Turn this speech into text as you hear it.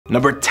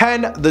Number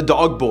 10. The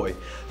Dog Boy.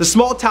 The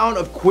small town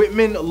of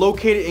Quitman,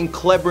 located in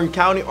Cleburne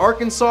County,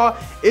 Arkansas,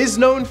 is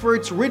known for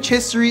its rich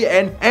history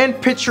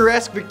and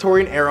picturesque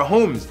Victorian-era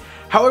homes.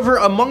 However,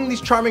 among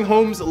these charming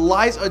homes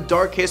lies a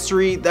dark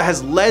history that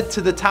has led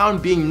to the town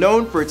being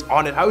known for its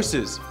haunted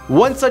houses.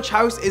 One such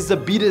house is the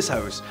Beatus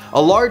House,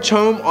 a large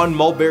home on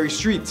Mulberry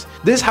Street.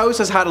 This house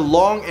has had a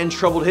long and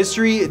troubled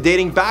history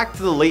dating back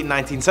to the late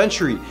 19th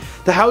century.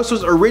 The house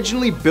was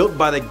originally built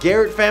by the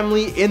Garrett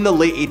family in the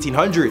late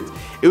 1800s.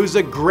 It was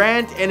a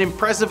grand and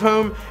impressive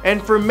home,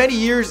 and for many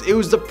years it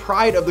was the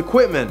pride of the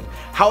Quitman.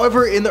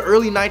 However, in the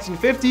early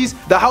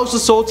 1950s, the house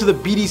was sold to the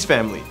Beaties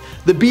family.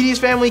 The Beaties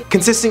family,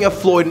 consisting of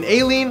Floyd and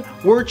Aileen,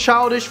 were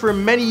childish for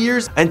many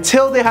years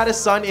until they had a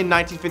son in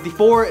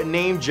 1954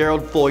 named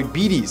Gerald Floyd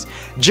Beaties.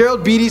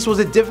 Gerald Beaties was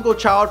a difficult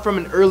child from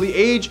an early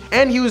age,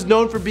 and he was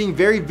known for being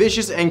very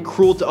vicious and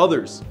cruel to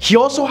others. He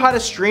also had a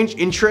strange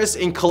interest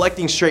in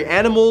collecting stray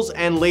animals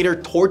and later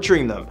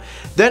torturing them.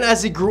 Then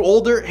as he grew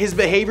older, his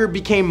behavior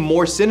became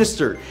more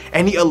sinister,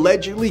 and he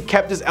allegedly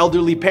kept his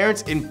elderly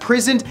parents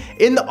imprisoned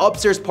in the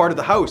upstairs part of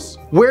the house,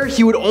 where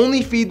he would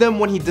only feed them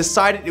when he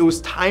decided it was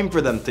time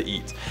for them to eat.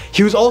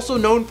 He was also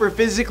known for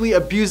physically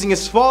abusing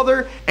his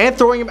father and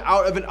throwing him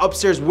out of an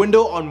upstairs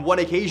window on one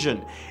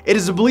occasion. It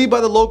is believed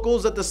by the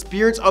locals that the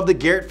spirits of the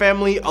Garrett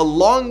family,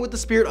 along with the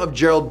spirit of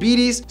Gerald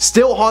Beaties,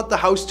 still haunt the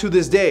house to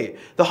this day.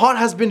 The haunt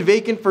has been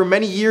vacant for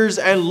many years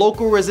and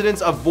local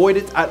residents avoid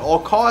it at all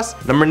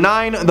costs. Number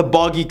 9. The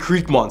Boggy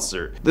Creek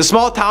Monster. The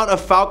small town of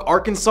Fouke,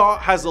 Arkansas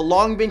has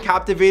long been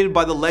captivated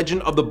by the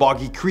legend of the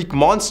Boggy Creek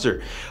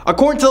Monster.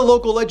 According to the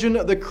local legend,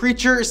 the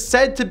creature,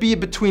 said to be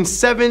between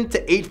 7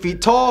 to 8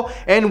 feet tall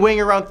and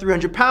weighing around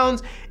 300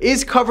 pounds,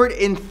 is covered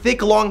in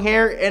thick long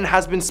hair and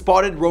has been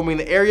spotted roaming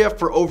the area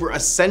for over a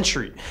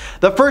century.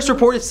 The first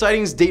reported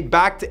sightings date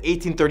back to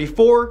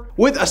 1834,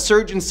 with a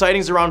surge in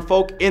sightings around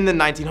Fouke in the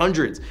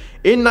 1900s.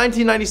 In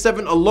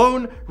 1997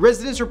 alone,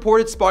 residents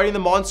reported spotting the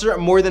monster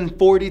more than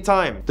 40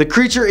 times. The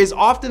creature is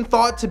often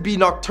thought to be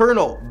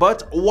nocturnal,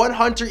 but one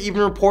hunter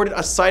even reported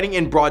a sighting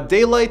in broad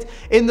daylight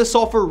in the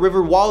Sulphur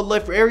River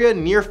Wildlife Area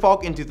near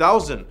Fouke in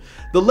 2000.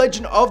 The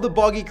legend of the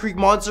Boggy Creek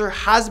Monster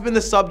has been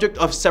the subject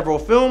of several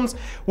films,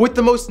 with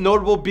the most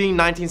notable being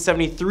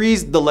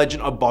 1973's The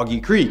Legend of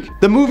Boggy Creek.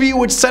 The movie,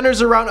 which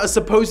centers around a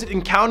supposed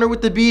encounter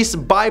with the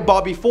beast by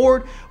Bobby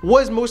Ford,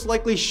 was most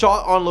likely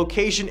shot on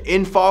location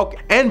in Fouke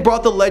and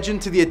brought the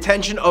legend to the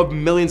attention of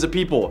millions of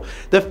people.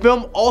 The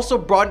film also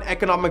brought an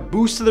economic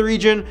boost to the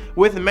region,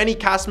 with many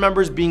cast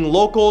members being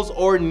locals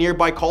or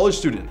nearby college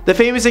students. The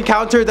famous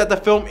encounter that the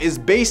film is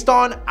based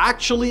on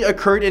actually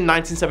occurred in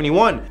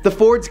 1971. The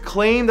Fords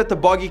claimed that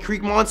the Boggy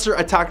Creek Monster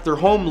attacked their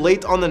home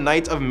late on the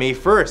night of May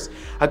 1st.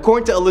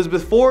 According to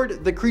Elizabeth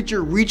Ford, the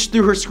creature reached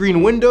through her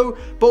screen window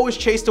but was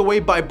chased away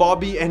by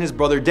Bobby and his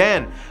brother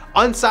Dan.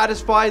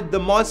 Unsatisfied, the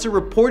monster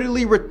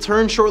reportedly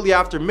returned shortly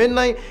after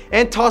midnight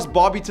and tossed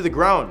Bobby to the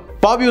ground.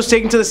 Bobby was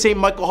taken to the St.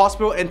 Michael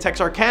Hospital in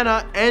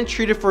Texarkana and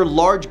treated for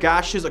large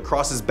gashes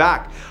across his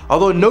back.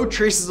 Although no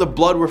traces of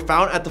blood were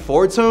found at the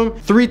Ford's home,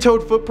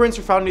 3-toed footprints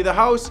were found near the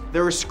house,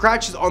 there were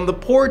scratches on the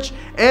porch,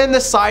 and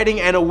the siding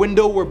and a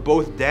window were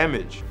both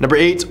damaged. Number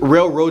 8.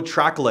 Railroad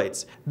track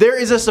lights. There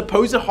is a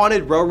supposed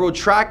haunted railroad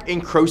track in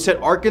Crowset,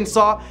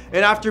 Arkansas,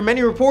 and after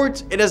many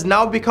reports, it has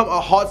now become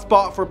a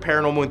hotspot for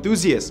paranormal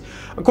enthusiasts.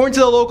 According to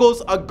the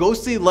locals, a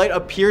ghostly light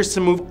appears to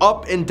move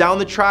up and down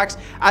the tracks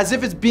as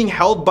if it's being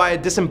held by a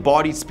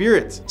disembodied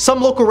spirit.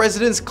 Some local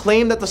residents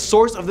claim that the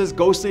source of this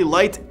ghostly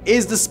light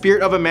is the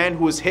spirit of a man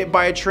who was hit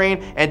by a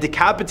train and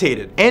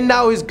decapitated, and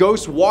now his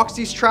ghost walks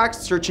these tracks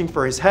searching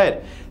for his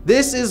head.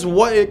 This is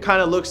what it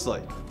kind of looks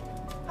like.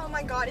 Oh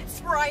my god,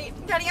 it's right.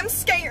 Daddy, I'm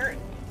scared.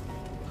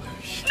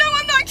 No,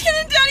 I'm not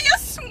kidding, Daddy, I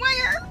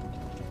swear.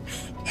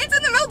 It's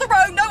in the middle of the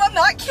road. No, I'm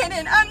not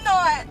kidding. I'm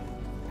not.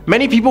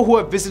 Many people who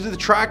have visited the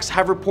tracks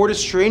have reported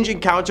strange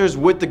encounters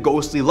with the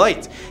ghostly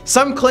light.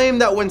 Some claim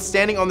that when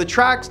standing on the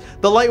tracks,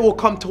 the light will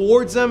come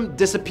towards them,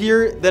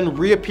 disappear, then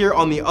reappear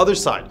on the other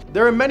side.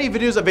 There are many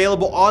videos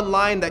available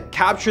online that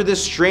capture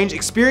this strange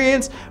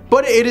experience,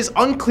 but it is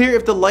unclear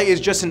if the light is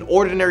just an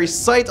ordinary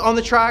sight on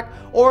the track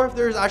or if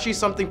there's actually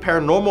something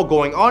paranormal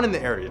going on in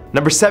the area.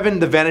 Number 7.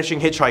 The Vanishing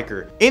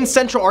Hitchhiker. In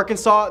central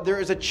Arkansas,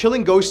 there is a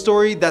chilling ghost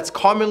story that's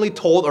commonly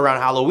told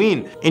around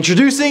Halloween,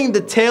 introducing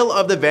the tale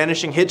of the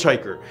Vanishing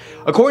Hitchhiker.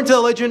 According to the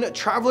legend,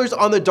 travelers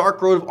on the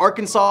dark road of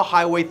Arkansas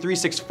Highway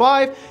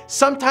 365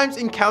 sometimes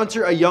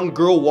encounter a young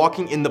girl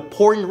walking in the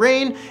pouring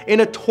rain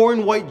in a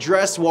torn white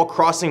dress while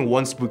crossing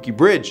one spooky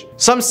bridge.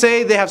 Some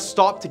say they have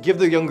stopped to give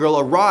the young girl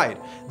a ride.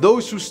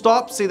 Those who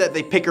stop say that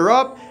they pick her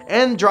up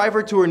and drive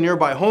her to her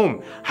nearby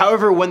home.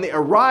 However, when they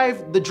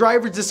arrive, the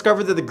drivers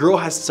discover that the girl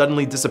has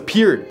suddenly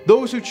disappeared.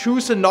 Those who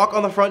choose to knock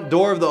on the front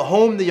door of the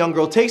home the young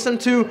girl takes them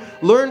to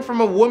learn from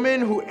a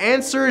woman who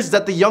answers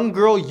that the young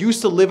girl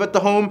used to live at the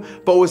home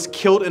but was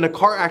killed in a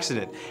car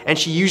accident, and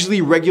she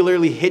usually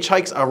regularly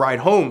hitchhikes a ride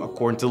home,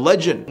 according to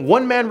legend.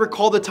 One man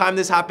recalled the time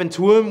this happened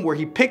to him, where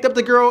he picked up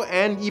the girl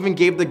and even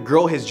gave the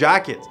girl his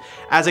jacket.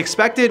 As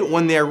expected,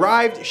 when they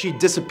arrived, she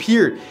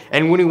disappeared,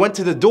 and when he went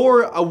to the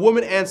door, a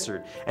woman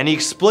answered, and he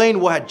explained explain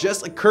what had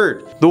just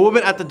occurred. The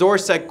woman at the door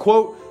said,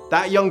 quote,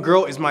 "That young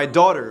girl is my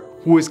daughter,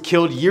 who was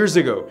killed years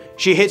ago.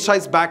 She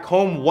hitchhikes back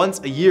home once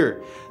a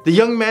year." The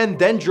young man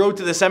then drove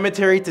to the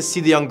cemetery to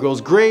see the young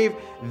girl's grave.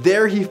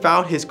 There he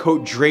found his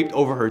coat draped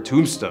over her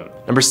tombstone.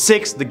 Number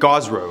 6, the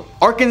Gauze Row.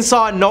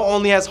 Arkansas not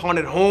only has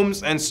haunted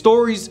homes and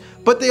stories,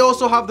 but they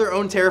also have their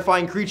own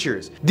terrifying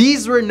creatures.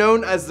 These were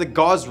known as the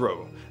Gauze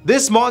Row.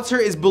 This monster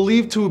is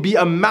believed to be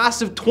a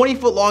massive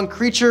 20-foot long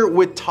creature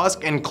with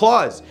tusks and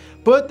claws.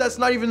 But that's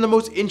not even the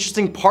most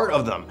interesting part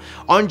of them.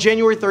 On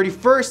January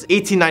 31st,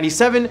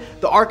 1897,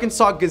 the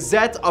Arkansas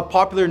Gazette, a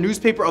popular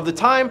newspaper of the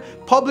time,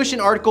 published an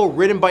article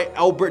written by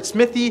Elbert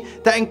Smithy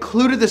that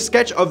included a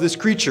sketch of this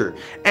creature,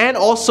 and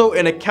also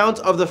an account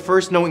of the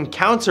first known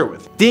encounter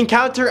with it. The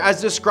encounter, as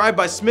described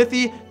by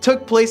Smithy,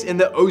 took place in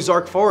the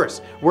Ozark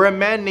Forest, where a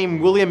man named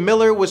William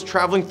Miller was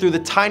traveling through the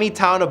tiny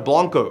town of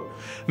Blanco.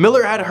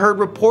 Miller had heard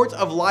reports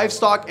of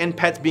livestock and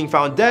pets being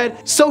found dead,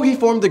 so he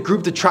formed a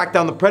group to track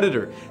down the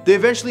predator. They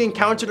eventually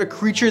encountered a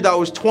creature that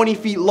was 20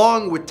 feet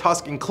long with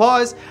tusks and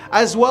claws,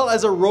 as well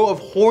as a row of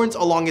horns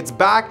along its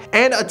back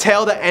and a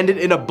tail that ended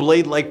in a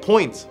blade-like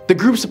point. The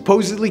group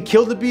supposedly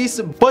killed the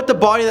beast, but the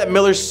body that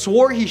Miller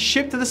swore he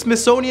shipped to the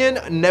Smithsonian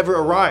never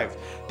arrived.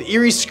 The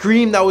eerie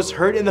scream that was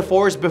heard in the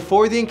forest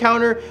before the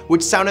encounter,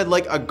 which sounded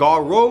like a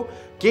gaw-row,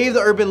 gave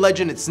the urban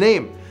legend its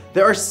name.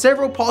 There are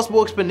several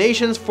possible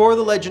explanations for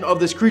the legend of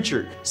this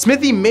creature.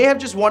 Smithy may have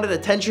just wanted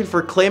attention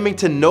for claiming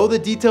to know the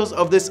details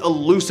of this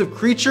elusive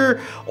creature,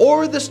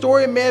 or the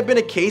story may have been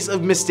a case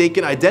of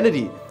mistaken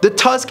identity. The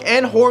tusk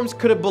and horns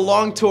could have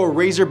belonged to a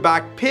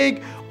razorback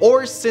pig,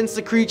 or since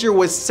the creature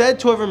was said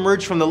to have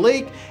emerged from the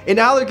lake, an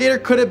alligator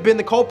could have been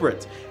the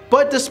culprit.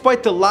 But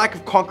despite the lack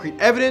of concrete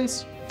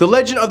evidence, the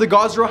legend of the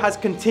Gauze Row has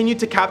continued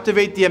to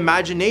captivate the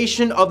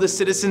imagination of the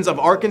citizens of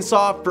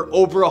Arkansas for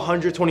over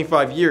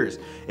 125 years.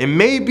 It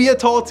may be a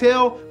tall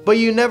tale, but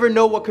you never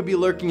know what could be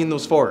lurking in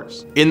those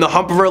forests. In the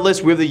hump of our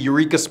list, we have the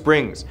Eureka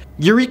Springs.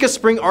 Eureka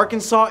Spring,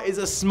 Arkansas is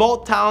a small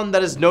town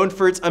that is known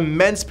for its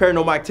immense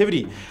paranormal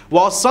activity.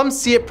 While some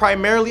see it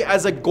primarily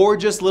as a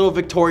gorgeous little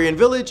Victorian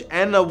village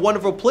and a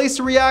wonderful place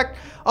to react,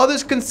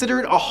 others consider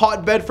it a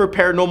hotbed for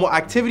paranormal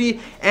activity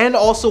and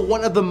also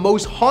one of the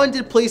most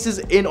haunted places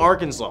in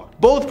Arkansas.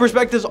 Both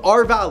perspectives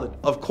are valid,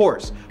 of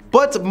course,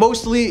 but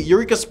mostly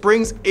Eureka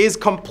Springs is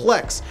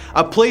complex,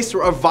 a place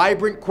where a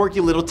vibrant, quirky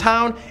little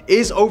town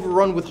is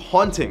overrun with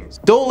hauntings.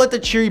 Don't let the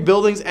cheery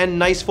buildings and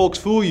nice folks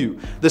fool you.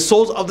 The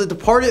souls of the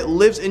departed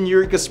lives in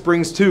Eureka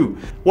Springs too.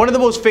 One of the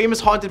most famous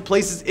haunted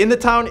places in the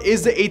town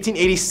is the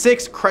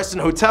 1886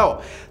 Crescent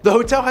Hotel. The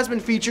hotel has been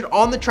featured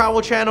on the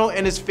Travel Channel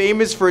and is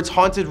famous for its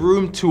haunted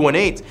room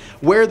 218,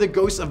 where the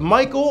ghost of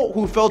Michael,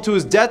 who fell to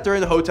his death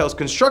during the hotel's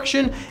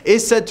construction,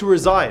 is said to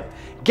reside.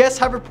 Guests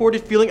have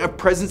reported feeling a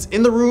presence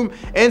in the room,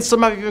 and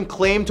some have even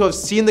claimed to have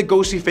seen the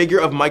ghostly figure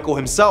of Michael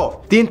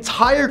himself. The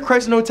entire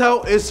Crescent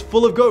Hotel is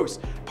full of ghosts,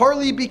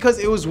 partly because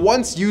it was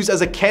once used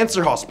as a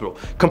cancer hospital,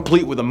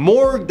 complete with a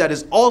morgue that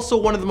is also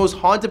one of the most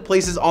haunted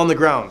places on the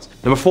grounds.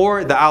 Number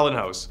 4, the Allen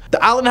House.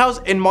 The Allen House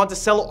in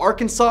Monticello,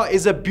 Arkansas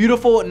is a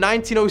beautiful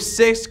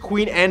 1906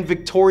 Queen Anne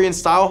Victorian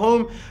style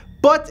home,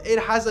 but it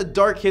has a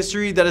dark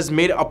history that has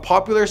made it a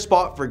popular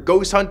spot for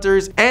ghost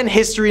hunters and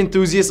history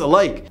enthusiasts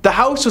alike. The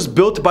house was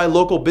built by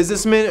local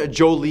businessman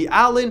Joe Lee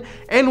Allen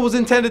and was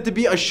intended to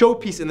be a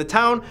showpiece in the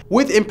town,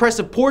 with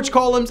impressive porch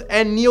columns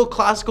and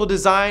neoclassical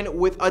design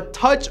with a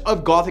touch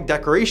of Gothic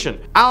decoration.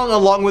 Allen,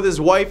 along with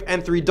his wife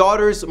and 3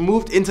 daughters,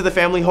 moved into the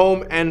family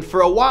home, and for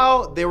a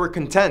while they were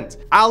content.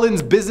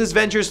 Allen's business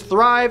ventures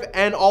thrived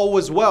and all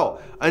was well,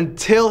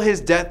 until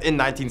his death in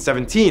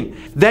 1917.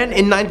 Then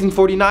in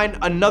 1949,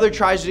 another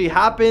tragedy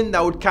happened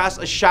that would cast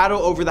a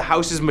shadow over the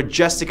house's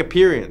majestic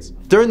appearance.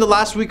 During the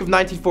last week of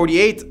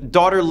 1948,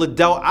 daughter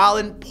Liddell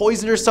Allen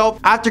poisoned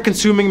herself after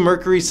consuming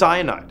mercury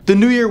cyanide. The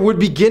new year would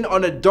begin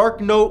on a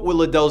dark note with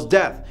Liddell's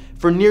death.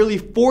 For nearly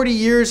 40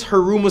 years,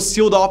 her room was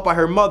sealed off by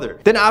her mother.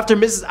 Then after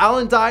Mrs.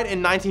 Allen died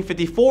in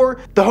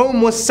 1954, the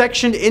home was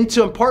sectioned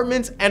into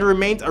apartments and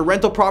remained a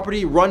rental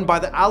property run by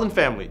the Allen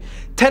family.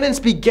 Tenants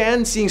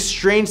began seeing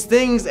strange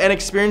things and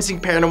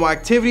experiencing paranormal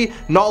activity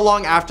not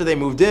long after they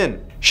moved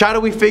in.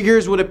 Shadowy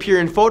figures would appear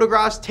in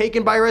photographs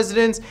taken by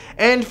residents,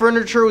 and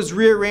furniture was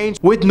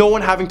rearranged with no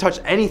one having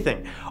touched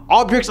anything.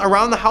 Objects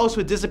around the house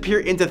would disappear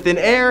into thin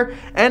air,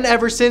 and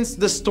ever since,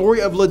 the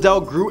story of Liddell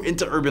grew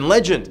into urban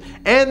legend,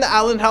 and the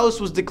Allen house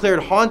was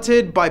declared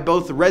haunted by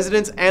both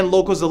residents and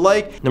locals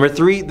alike. Number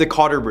 3, the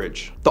Cotter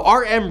Bridge. The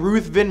R.M.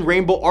 Ruthven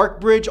Rainbow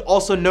Arch Bridge,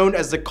 also known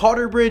as the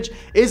Cotter Bridge,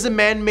 is a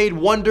man-made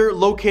wonder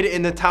located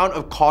in the town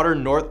of Cotter,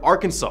 North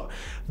Arkansas.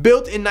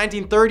 Built in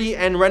 1930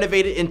 and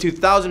renovated in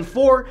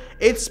 2004,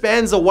 it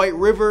spans the White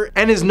River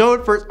and is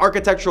known for its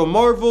architectural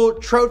marvel,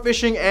 trout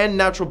fishing, and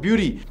natural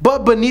beauty.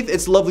 But beneath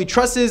its lovely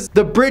trusses,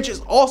 the bridge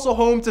is also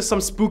home to some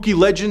spooky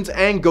legends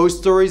and ghost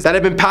stories that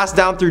have been passed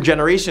down through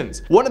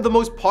generations. One of the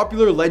most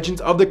popular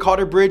legends of the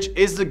Cotter Bridge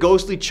is the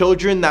ghostly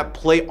children that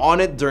play on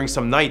it during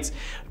some nights.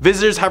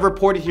 Visitors have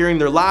reported hearing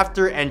their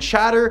laughter and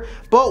chatter,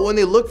 but when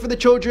they look for the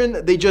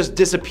children, they just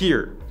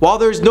disappear. While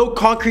there is no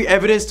concrete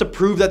evidence to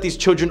prove that these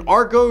children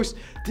are ghosts,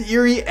 the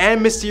eerie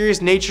and mysterious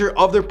nature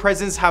of their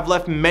presence have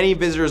left many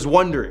visitors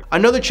wondering.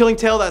 Another chilling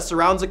tale that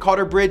surrounds the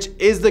Cotter Bridge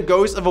is the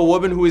ghost of a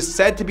woman who is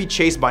said to be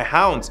chased by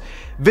hounds.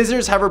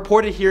 Visitors have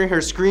reported hearing her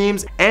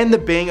screams and the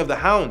baying of the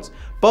hounds,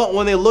 but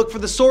when they look for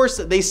the source,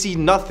 they see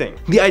nothing.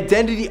 The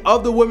identity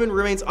of the woman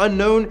remains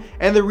unknown,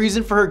 and the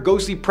reason for her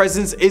ghostly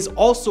presence is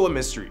also a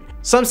mystery.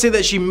 Some say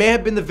that she may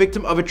have been the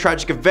victim of a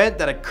tragic event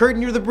that occurred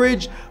near the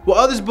bridge, while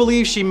others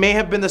believe she may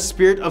have been the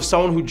spirit of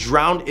someone who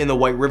drowned in the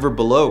White River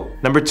below.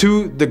 Number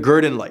 2, the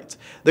Gurdon Light.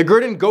 The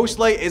Gurdon Ghost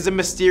Light is a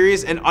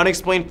mysterious and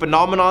unexplained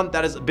phenomenon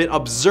that has been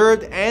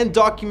observed and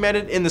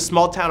documented in the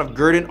small town of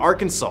Gurdon,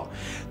 Arkansas.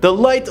 The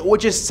light,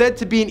 which is said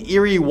to be an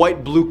eerie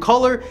white-blue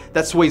color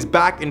that sways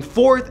back and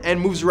forth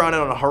and moves around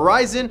on a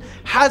horizon,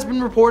 has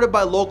been reported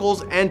by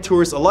locals and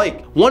tourists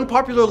alike. One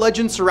popular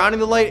legend surrounding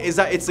the light is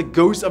that it's the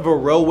ghost of a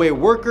railway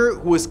worker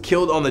who was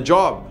killed on the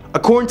job.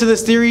 According to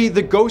this theory,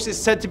 the ghost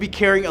is said to be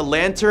carrying a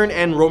lantern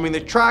and roaming the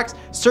tracks,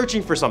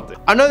 searching for something.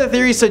 Another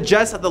theory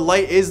suggests that the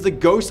light is the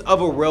ghost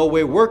of a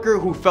railway worker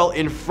who fell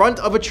in front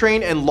of a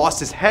train and lost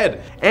his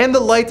head, and the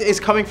light is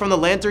coming from the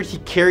lantern he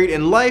carried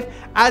in life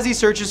as he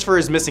searches for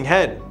his missing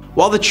head.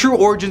 While the true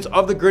origins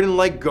of the Gurdon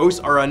Light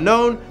ghost are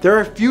unknown, there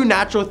are a few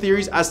natural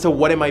theories as to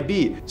what it might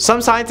be.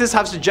 Some scientists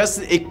have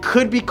suggested it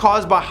could be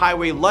caused by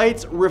highway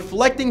lights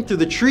reflecting through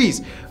the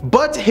trees,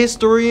 but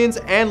historians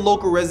and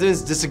local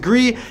residents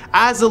disagree,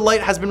 as the light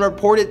has been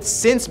reported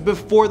since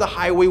before the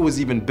highway was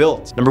even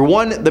built. Number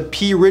 1, the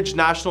Pea Ridge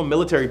National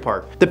Military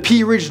Park. The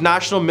Pea Ridge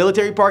National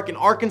Military Park in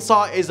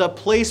Arkansas is a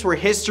place where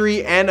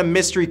history and a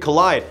mystery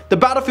collide. The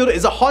battlefield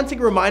is a haunting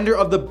reminder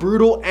of the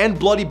brutal and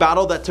bloody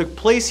battle that took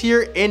place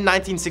here in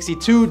 1962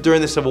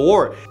 during the Civil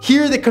War.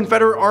 Here, the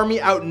Confederate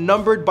Army,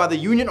 outnumbered by the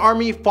Union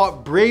Army,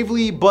 fought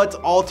bravely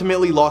but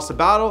ultimately lost the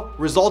battle,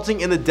 resulting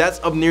in the deaths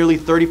of nearly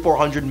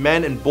 3,400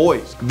 men and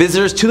boys.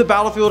 Visitors to the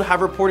battlefield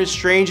have reported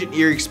strange and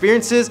eerie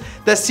experiences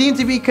that seem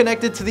to be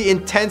connected to the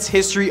intense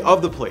history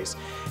of the place.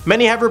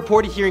 Many have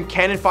reported hearing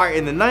cannon fire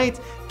in the night,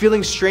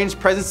 feeling strange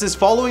presences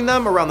following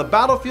them around the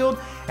battlefield,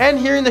 and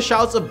hearing the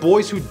shouts of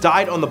boys who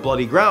died on the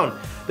bloody ground.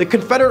 The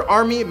Confederate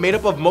Army, made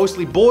up of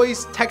mostly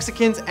boys,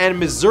 Texicans, and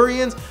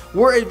Missourians,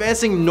 were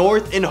advancing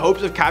north in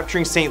hopes of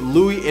capturing St.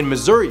 Louis in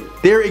Missouri.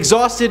 They were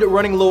exhausted,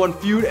 running low on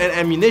food and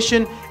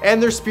ammunition,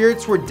 and their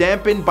spirits were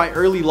dampened by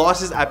early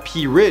losses at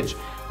Pea Ridge.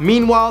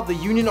 Meanwhile, the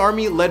Union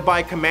Army, led by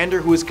a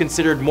commander who is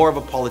considered more of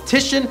a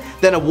politician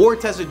than a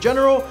war-tested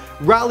general,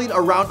 rallied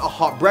around a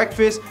hot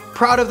breakfast,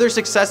 proud of their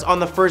success on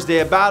the first day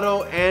of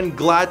battle and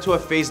glad to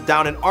have faced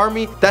down an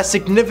army that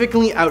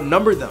significantly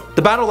outnumbered them.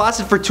 The battle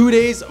lasted for 2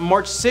 days,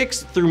 March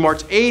 6th through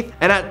March 8th,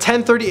 and at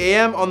 10:30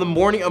 a.m. on the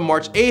morning of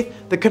March 8th,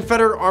 the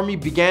Confederate Army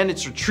began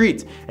its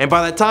retreat, and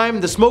by that time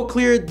the smoke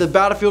cleared, the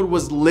battlefield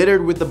was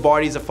littered with the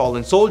bodies of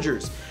fallen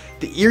soldiers.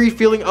 The eerie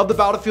feeling of the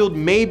battlefield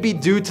may be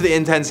due to the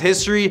intense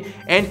history,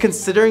 and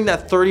considering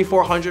that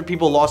 3,400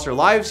 people lost their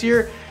lives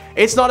here,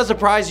 it's not a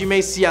surprise you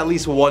may see at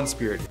least one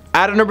spirit.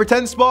 At a number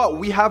 10 spot,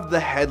 we have the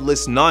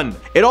Headless Nun.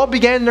 It all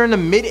began during the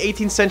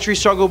mid-18th century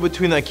struggle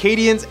between the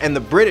Acadians and the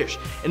British.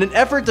 In an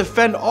effort to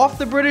fend off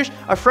the British,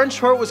 a French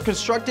fort was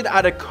constructed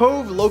at a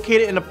cove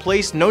located in a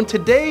place known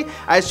today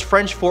as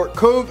French Fort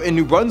Cove in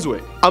New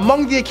Brunswick.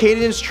 Among the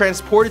Acadians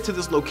transported to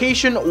this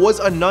location was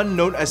a nun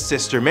known as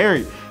Sister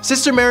Mary.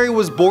 Sister Mary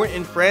was born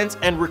in France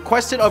and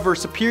requested of her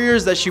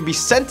superiors that she be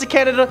sent to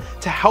Canada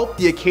to help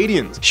the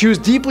Acadians. She was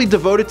deeply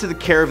devoted to the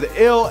care of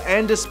the ill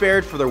and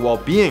despaired for their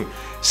well-being.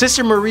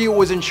 Sister Marie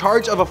was in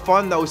charge of a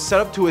fund that was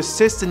set up to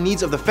assist the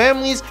needs of the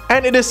families,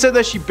 and it is said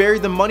that she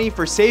buried the money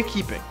for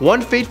safekeeping.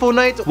 One fateful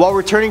night, while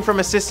returning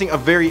from assisting a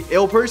very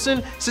ill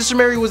person, Sister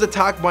Mary was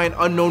attacked by an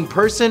unknown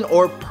person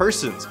or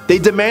persons. They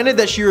demanded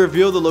that she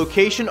reveal the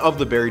location of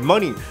the buried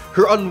money.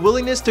 Her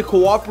unwillingness to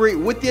cooperate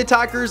with the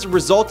attackers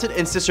resulted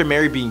in Sister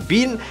Mary being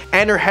beaten,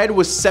 and her head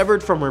was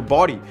severed from her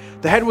body.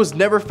 The head was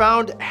never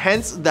found,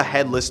 hence the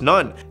Headless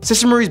Nun.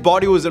 Sister Marie's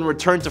body was then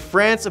returned to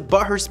France,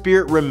 but her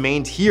spirit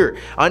remained here,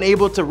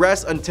 unable to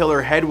rest until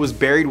her head was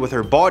buried with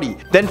her body.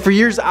 Then for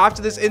years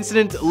after this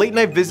incident, late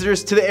night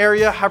visitors to the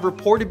area have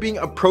reported being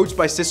approached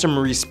by Sister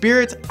Marie's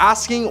spirit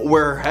asking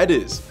where her head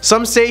is.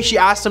 Some say she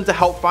asked them to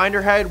help find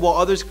her head, while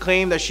others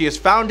claim that she has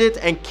found it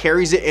and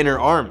carries it in her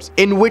arms,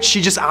 in which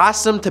she just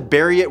asks them to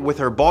bury it with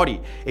her body.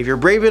 If you're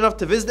brave enough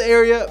to visit the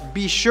area,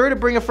 be sure to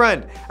bring a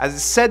friend, as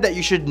it's said that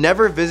you should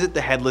never visit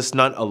the Headless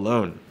Nun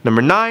alone.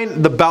 Number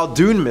 9, the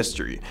Baldoon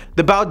Mystery.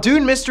 The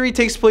Baldoon Mystery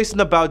takes place in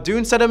the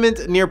Baldoon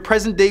settlement near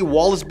present-day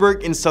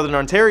Wallaceburg in southern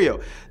Ontario.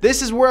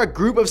 This is where a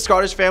group of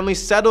Scottish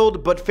families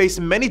settled but faced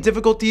many many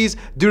difficulties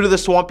due to the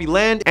swampy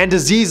land and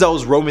disease that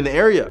was roaming the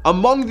area.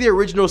 Among the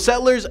original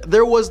settlers,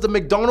 there was the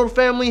McDonald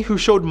family, who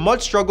showed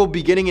much struggle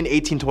beginning in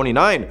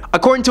 1829.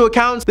 According to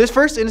accounts, this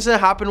first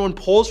incident happened when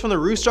poles from the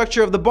roof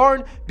structure of the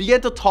barn began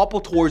to topple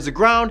towards the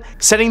ground,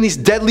 sending these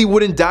deadly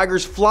wooden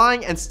daggers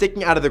flying and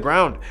sticking out of the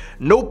ground.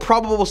 No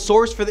probable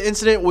source for the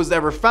incident was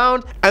ever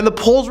found, and the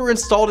poles were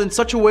installed in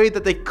such a way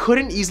that they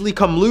couldn't easily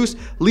come loose,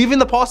 leaving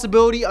the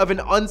possibility of an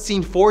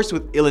unseen force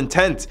with ill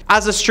intent.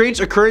 As the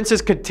strange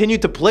occurrences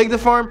continued to plague the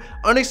farm,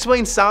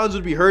 unexplained sounds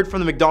would be heard from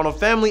the McDonald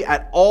family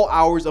at all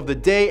hours of the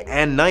day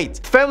and night.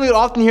 The family would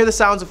often hear the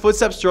sounds of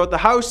footsteps throughout the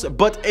house,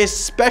 but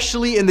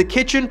especially in the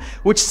kitchen,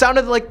 which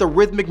sounded like the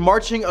rhythmic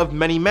marching of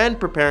many men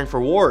preparing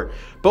for war.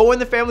 But when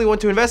the family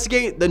went to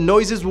investigate, the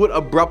noises would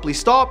abruptly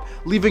stop,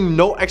 leaving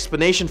no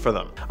explanation for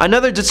them.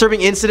 Another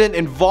disturbing incident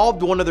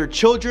involved one of their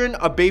children,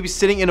 a baby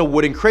sitting in a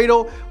wooden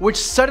cradle, which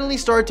suddenly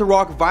started to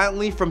rock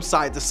violently from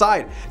side to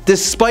side,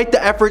 despite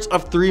the efforts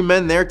of 3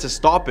 men there to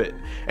stop it.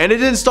 And it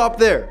didn't stop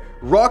there.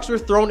 Rocks were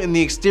thrown in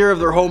the exterior of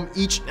their home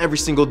each and every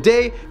single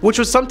day, which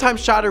would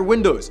sometimes shatter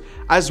windows.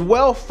 As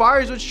well,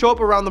 fires would show up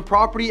around the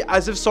property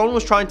as if someone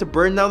was trying to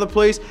burn down the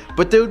place,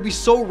 but they would be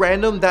so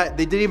random that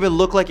they didn't even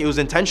look like it was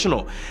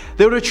intentional.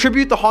 They would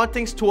attribute the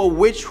hauntings to a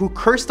witch who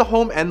cursed the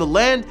home and the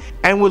land,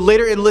 and would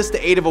later enlist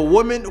the aid of a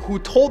woman who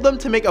told them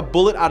to make a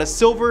bullet out of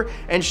silver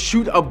and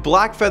shoot a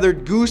black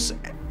feathered goose,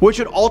 which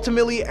would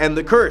ultimately end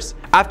the curse.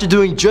 After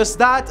doing just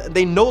that,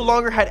 they no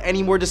longer had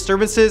any more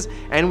disturbances,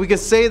 and we can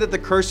say that the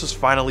curse was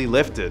finally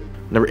lifted.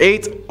 Number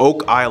 8,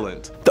 Oak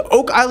Island. The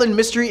Oak Island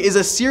mystery is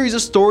a series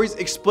of stories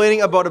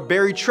explaining about a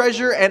buried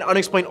treasure and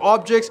unexplained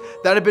objects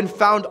that have been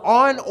found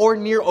on or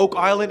near Oak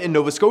Island in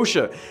Nova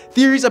Scotia.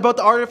 Theories about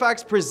the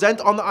artifacts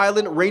present on the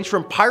island range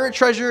from pirate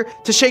treasure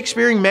to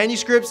Shakespearean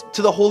manuscripts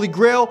to the Holy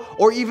Grail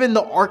or even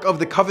the Ark of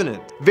the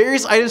Covenant.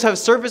 Various items have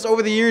surfaced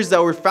over the years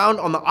that were found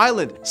on the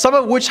island, some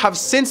of which have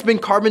since been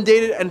carbon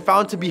dated and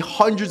found to be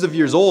hundreds of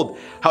years old.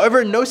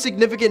 However, no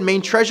significant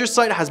main treasure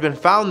site has been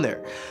found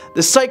there.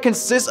 The site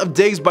consists of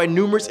digs by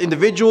numerous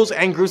individuals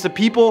and groups of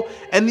people,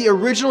 and the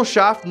original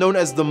shaft, known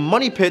as the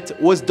Money Pit,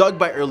 was dug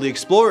by early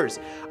explorers.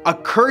 A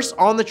curse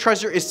on the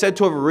treasure is said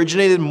to have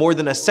originated more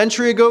than a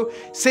century ago,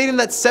 stating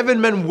that 7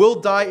 men will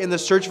die in the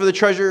search for the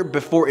treasure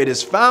before it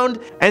is found,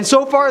 and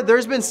so far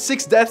there's been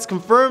 6 deaths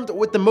confirmed,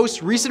 with the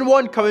most recent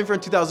one coming from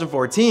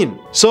 2014.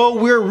 So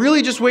we're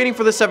really just waiting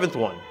for the 7th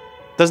one.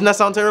 Doesn't that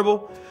sound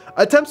terrible?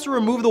 Attempts to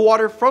remove the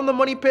water from the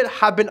Money Pit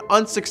have been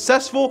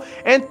unsuccessful,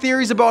 and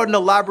theories about an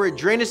elaborate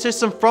drainage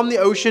system from the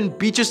ocean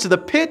beaches to the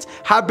pit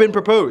have been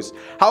proposed.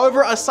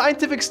 However, a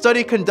scientific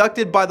study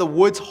conducted by the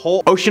Woods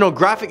Hole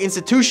Oceanographic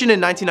Institution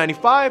in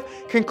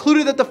 1995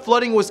 concluded that the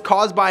flooding was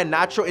caused by a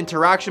natural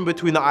interaction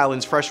between the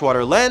island's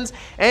freshwater lens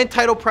and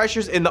tidal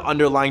pressures in the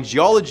underlying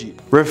geology,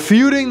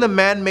 refuting the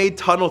man-made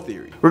tunnel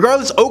theory.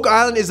 Regardless, Oak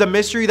Island is a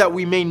mystery that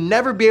we may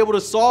never be able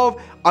to solve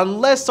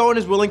unless someone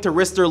is willing to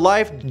risk their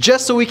life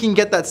just so we can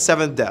get that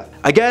 7th death.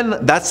 Again,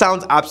 that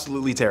sounds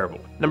absolutely terrible.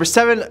 Number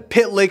 7,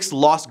 Pitt Lake's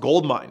Lost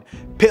Gold Mine.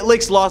 Pitt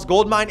Lake's Lost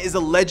Gold Mine is a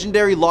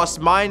legendary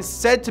lost mine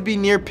said to be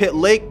near Pitt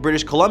Lake,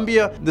 British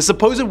Columbia. The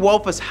supposed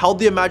wealth has held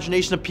the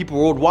imagination of people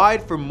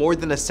worldwide for more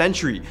than a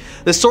century.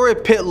 The story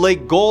of Pitt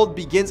Lake gold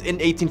begins in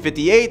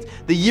 1858,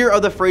 the year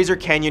of the Fraser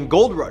Canyon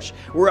Gold Rush,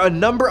 where a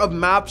number of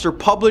maps were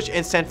published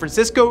in San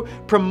Francisco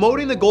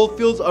promoting the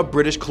goldfields of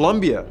British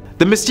Columbia.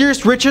 The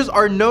mysterious riches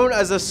are known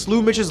as the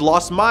Slough Mitch's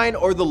Lost Mine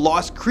or the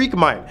Lost Creek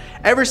Mine.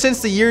 Ever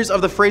since the years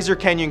of the Fraser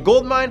Canyon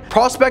Gold Mine,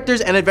 prospectors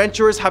and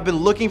adventurers have been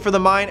looking for the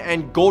mine,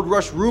 and gold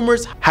rush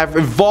rumors have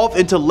evolved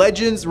into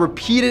legends,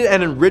 repeated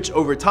and enriched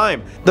over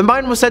time. The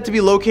mine was said to be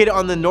located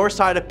on the north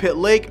side of Pitt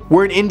Lake,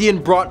 where an Indian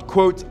brought,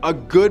 quote, a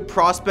good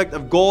prospect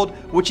of gold,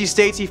 which he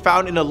states he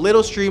found in a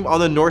little stream on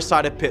the north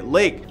side of Pitt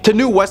Lake, to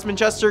New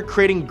Westminster,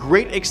 creating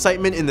great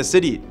excitement in the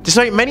city.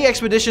 Despite many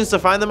expeditions to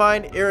find the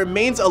mine, it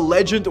remains a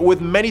legend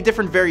with many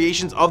different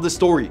variations of the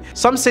story.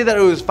 Some say that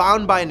it was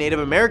found by a Native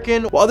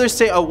American, while others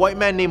say a white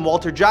man named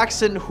Walter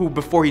Jackson, who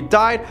before he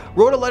died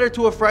wrote a letter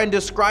to a friend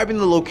describing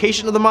the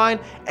location of the mine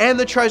and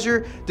the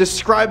treasure,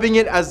 describing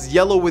it as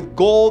yellow with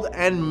gold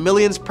and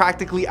millions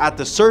practically at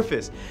the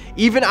surface.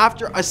 Even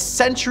after a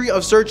century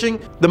of searching,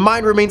 the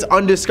mine remains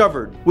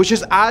undiscovered, which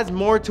just adds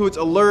more to its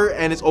allure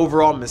and its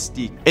overall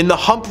mystique. In the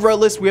Hump Red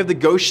list, we have the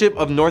ghost ship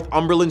of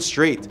Northumberland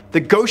Strait. The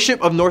ghost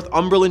ship of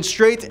Northumberland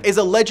Strait is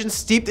a legend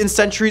steeped in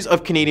centuries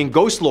of Canadian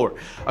ghost lore.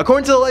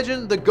 According to the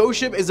legend, the ghost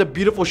ship is a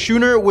beautiful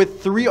schooner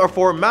with 3 or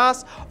 4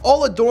 masts,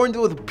 all adorned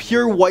with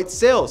pure white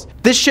sails.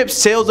 This ship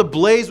sails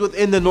ablaze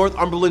within the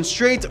Northumberland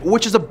Strait,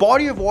 which is a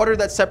body of water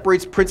that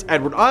separates Prince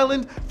Edward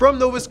Island from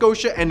Nova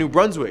Scotia and New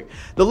Brunswick.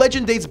 The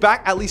legend dates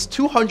back at least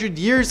 200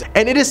 years,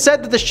 and it is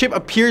said that the ship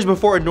appears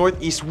before a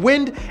northeast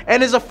wind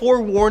and is a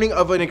forewarning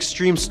of an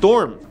extreme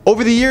storm.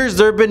 Over the years,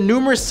 there have been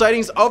numerous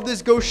sightings of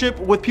this ghost ship,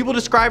 with people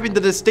describing the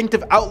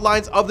distinctive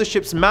outlines of the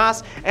ship's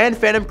mast and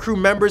phantom crew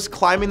members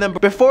climbing them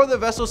before the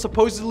vessel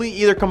supposedly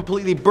either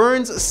completely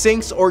burns,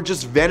 sinks, or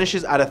just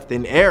vanishes out of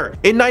thin air.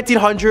 In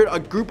 1900, a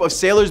group of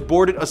sailors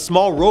boarded a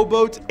small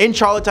rowboat in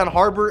Charlottetown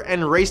Harbor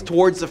and race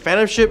towards the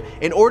Phantom ship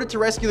in order to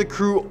rescue the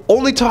crew,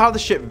 only to have the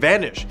ship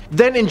vanish.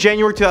 Then in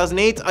January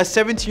 2008, a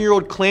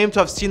 17-year-old claimed to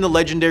have seen the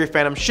legendary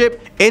Phantom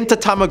ship in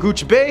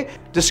Tatamaguchi Bay,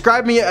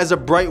 describing it as a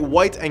bright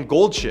white and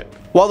gold ship.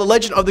 While the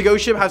legend of the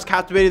ghost ship has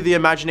captivated the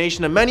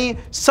imagination of many,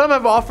 some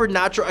have offered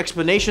natural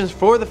explanations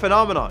for the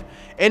phenomenon.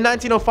 In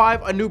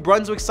 1905, a New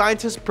Brunswick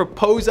scientist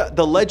proposed that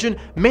the legend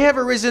may have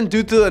arisen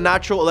due to the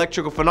natural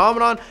electrical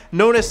phenomenon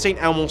known as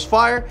St. Elmo's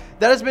fire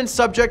that has been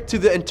subject to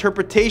the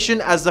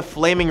interpretation as the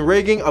flaming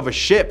rigging of a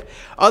ship.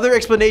 Other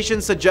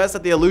explanations suggest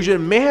that the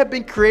illusion may have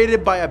been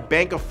created by a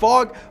bank of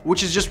fog,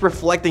 which is just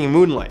reflecting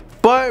moonlight.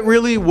 But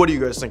really, what do you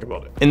guys think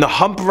about it? In the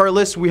hump of our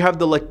list, we have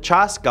the La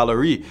Chasse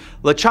Galerie.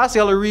 La Chasse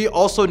Galerie,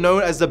 also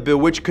known as the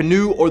Bewitched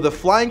Canoe or the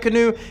Flying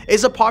Canoe,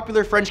 is a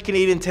popular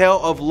French-Canadian tale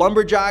of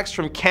lumberjacks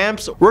from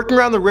camps working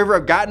around the river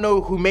of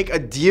Gatineau who make a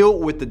deal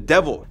with the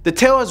devil. The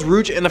tale has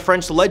roots in a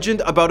French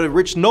legend about a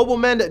rich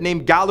nobleman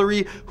named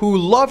Galerie who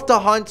loved to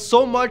hunt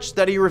so much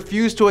that he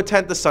refused to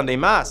attend the Sunday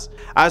Mass.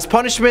 As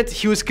punishment,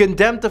 he was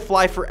condemned to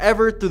fly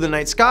forever through the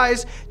night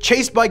skies,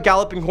 chased by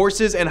galloping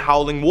horses and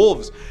howling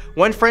wolves.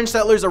 When French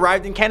settlers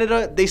arrived in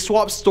Canada, they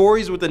swapped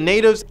stories with the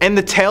natives, and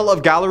the tale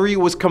of Galerie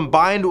was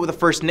combined with a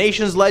First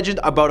Nations legend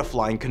about a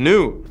flying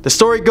canoe. The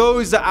story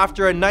goes that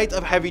after a night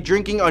of heavy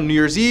drinking on New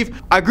Year's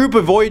Eve, a group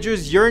of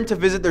voyagers yearned to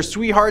visit their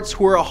sweethearts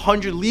who were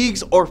 100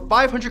 leagues or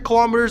 500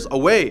 kilometers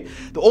away.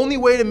 The only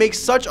way to make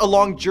such a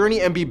long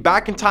journey and be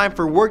back in time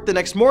for work the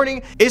next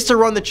morning is to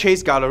run the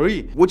Chasse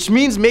Galerie, which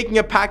means making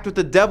a pact with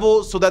the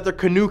devil so that their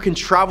canoe can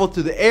travel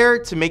through the air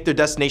to make their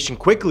destination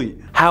quickly.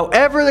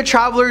 However, the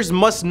travelers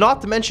must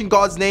not mention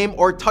God's name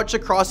or touch the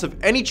cross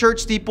of any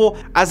church steeple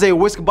as they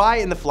whisk by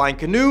in the flying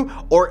canoe,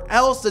 or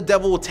else the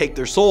devil will take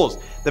their souls.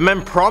 The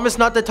men promise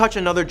not to touch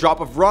another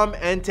drop of rum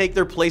and take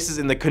their places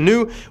in the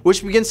canoe,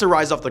 which begins to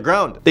rise off the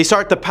ground. They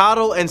start to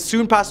paddle and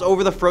soon pass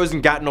over the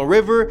frozen Gatineau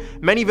River,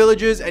 many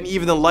villages, and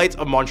even the lights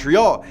of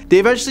Montreal. They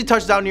eventually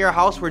touch down near a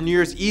house where New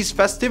Year's Eve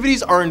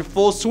festivities are in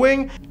full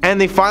swing, and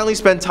they finally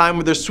spend time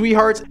with their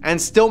sweethearts and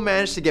still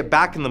manage to get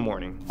back in the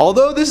morning.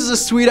 Although this is a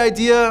sweet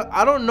idea,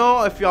 I don't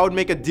know if I would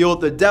make a deal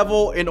with the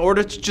devil in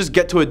order to just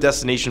get to a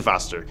destination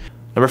faster.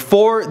 Number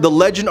 4, the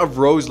legend of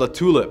Rose La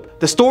Tulipe.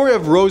 The story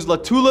of Rose La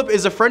Tulipe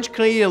is a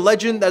French-Canadian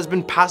legend that has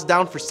been passed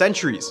down for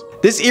centuries.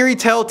 This eerie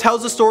tale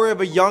tells the story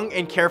of a young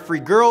and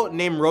carefree girl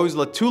named Rose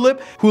La Tulipe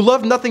who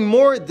loved nothing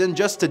more than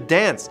just to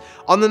dance.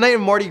 On the night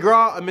of Mardi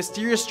Gras, a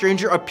mysterious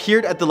stranger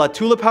appeared at the La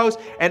Tulipe house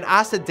and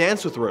asked to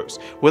dance with Rose.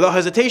 Without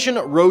hesitation,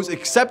 Rose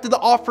accepted the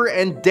offer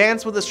and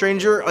danced with the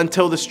stranger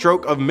until the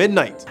stroke of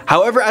midnight.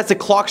 However, as the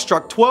clock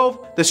struck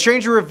 12, the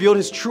stranger revealed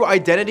his true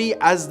identity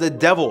as the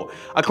devil.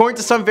 According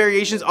to some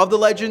variations of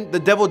the legend, the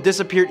devil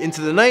disappeared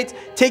into the night,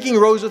 taking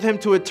Rose with him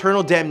to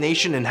eternal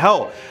damnation in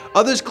hell.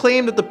 Others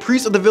claim that the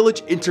priest of the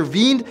village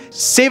intervened,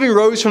 saving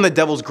Rose from the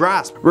devil's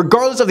grasp.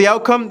 Regardless of the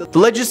outcome, the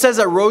legend says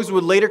that Rose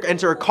would later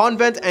enter a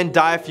convent and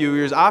die a few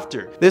years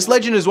after. This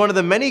legend is one of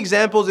the many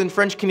examples in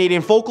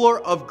French-Canadian folklore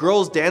of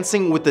girls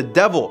dancing with the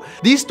devil.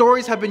 These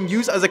stories have been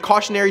used as a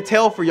cautionary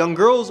tale for young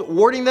girls,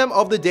 warning them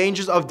of the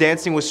dangers of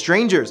dancing with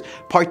strangers,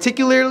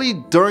 particularly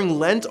during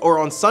Lent or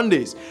on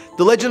Sundays.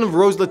 The legend of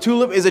Rose La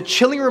Tulipe is a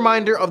chilling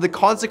reminder of the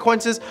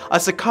consequences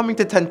of succumbing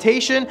to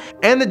temptation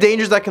and the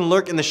dangers that can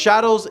lurk in the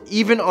shadows,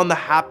 even on the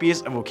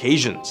happiest of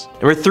occasions.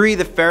 Number 3,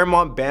 the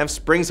Fairmont Banff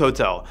Springs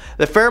Hotel.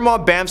 The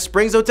Fairmont Banff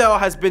Springs Hotel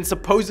has been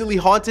supposedly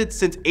haunted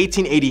since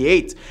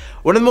 1888.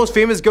 One of the most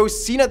famous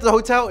ghosts seen at the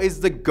hotel is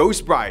the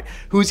Ghost Bride,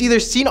 who is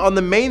either seen on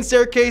the main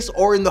staircase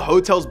or in the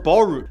hotel's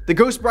ballroom. The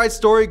Ghost Bride's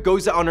story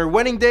goes that on her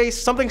wedding day,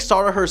 something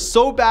startled her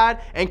so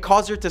bad and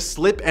caused her to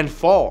slip and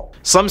fall.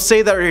 Some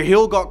say that her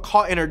heel got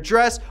caught in her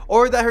dress,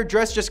 or that her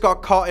dress just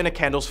got caught in a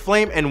candle's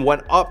flame and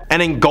went up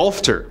and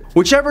engulfed her.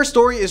 Whichever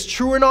story is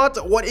true or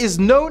not, what is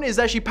known is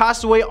that she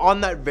passed away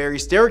on that very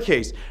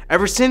staircase.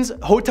 Ever since,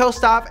 hotel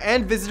staff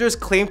and visitors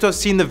claim to have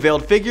seen the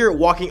veiled figure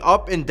walking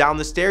up and down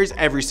the stairs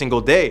every single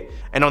day.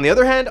 And on the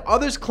other hand,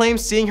 others claim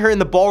seeing her in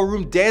the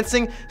ballroom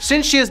dancing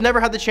since she has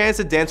never had the chance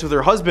to dance with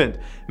her husband.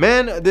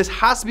 Man, this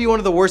has to be one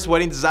of the worst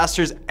wedding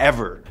disasters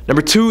ever.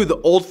 Number 2, the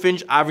Old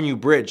Finch Avenue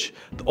Bridge.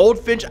 The Old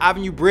Finch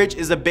Avenue Bridge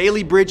is a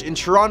Bailey Bridge in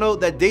Toronto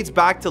that dates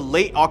back to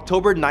late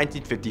October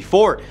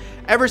 1954.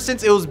 Ever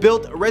since it was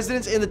built,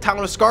 residents in the town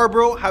of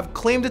Scarborough have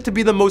claimed it to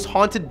be the most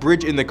haunted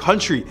bridge in the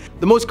country.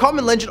 The most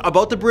common legend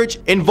about the bridge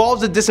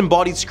involves the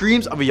disembodied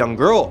screams of a young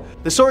girl.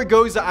 The story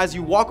goes that as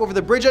you walk over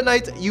the bridge at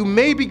night, you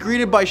may be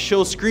greeted by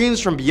shrill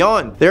screams from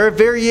beyond. There are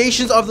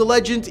variations of the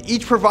legend,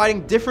 each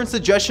providing different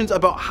suggestions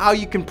about how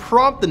you can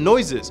prompt the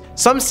noises.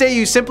 Some say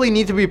you simply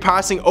need to be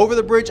passing over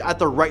the bridge at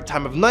the right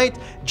time of night,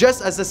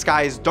 just as the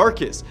sky is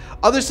darkest.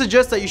 Others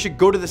suggest that you should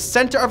go to the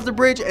center of the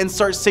bridge and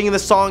start singing the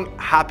song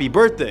Happy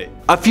Birthday.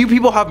 A few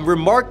people have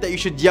remarked that you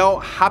should yell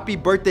Happy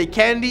Birthday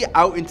Candy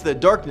out into the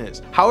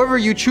darkness. However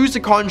you choose to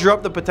conjure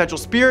up the potential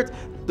spirit,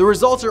 the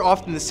results are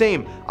often the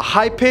same, a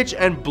high-pitched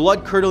and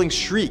blood-curdling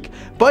shriek.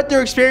 But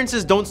their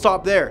experiences don't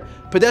stop there.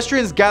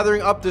 pedestrians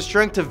gathering up the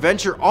strength to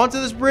venture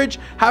onto this bridge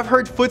have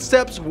heard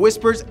footsteps,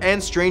 whispers,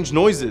 and strange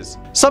noises.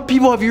 Some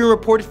people have even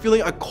reported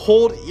feeling a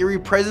cold, eerie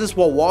presence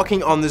while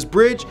walking on this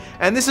bridge,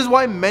 and this is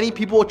why many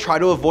people try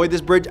to avoid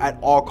this bridge at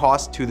all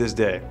costs to this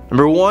day.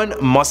 Number 1.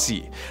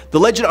 Mussy. The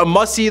legend of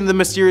Mussy, the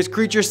mysterious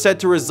creature said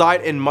to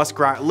reside in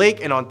Muskrat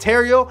Lake in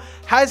Ontario,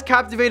 has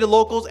captivated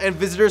locals and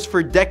visitors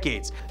for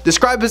decades.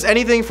 Described as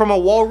anything from a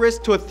walrus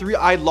to a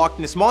three-eyed Loch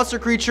Ness monster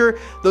creature,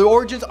 the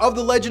origins of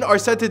the legend are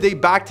said to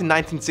date back to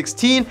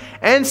 1916,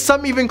 and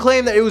some even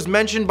claim that it was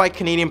mentioned by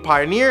Canadian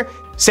pioneer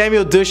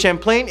Samuel de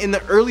Champlain in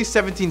the early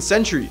 17th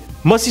century.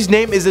 Mussy's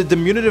name is a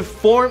diminutive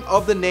form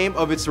of the name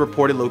of its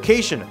reported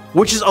location,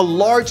 which is a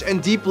large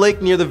and deep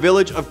lake near the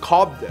village of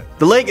Cobden.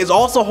 The lake is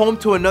also home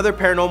to another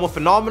paranormal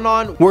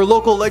phenomenon, where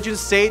local legends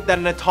say that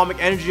an Atomic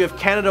Energy of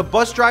Canada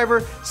bus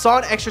driver saw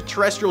an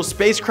extraterrestrial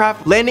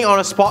spacecraft landing on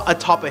a spot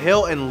atop a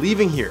hill and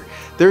leaving here.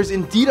 There is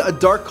indeed a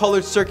dark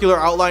colored circular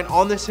outline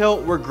on this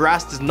hill where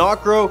grass does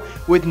not grow,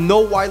 with no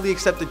widely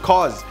accepted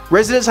cause.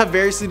 Residents have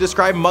variously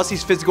described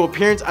Mussy's physical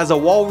appearance as a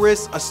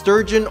walrus, a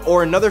sturgeon,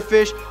 or another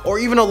fish, or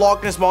even a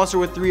Loch Ness monster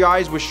with 3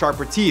 eyes with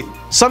sharper teeth.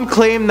 Some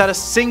claim that a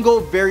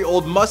single very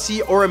old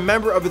Mussy or a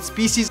member of its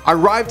species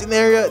arrived in the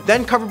area,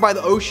 then covered by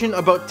the ocean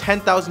about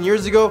 10,000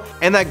 years ago,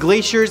 and that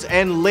glaciers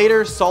and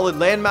later solid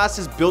land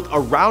masses built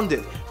around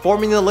it,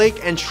 forming the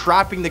lake and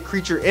trapping the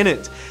creature in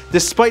it.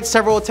 Despite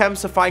several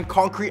attempts to find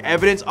concrete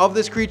evidence of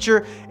this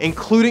creature,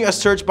 including a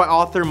search by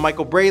author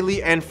Michael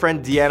Braley and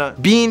friend Deanna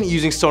Bean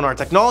using sonar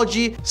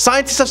technology,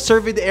 scientists have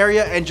surveyed the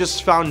area and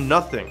just found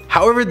nothing.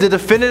 However, the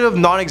definitive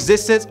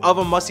non-existence of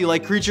a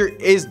Mussy-like creature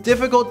is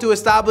difficult to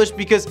establish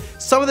because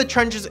some of the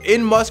trenches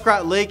in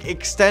Muskrat Lake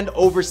extend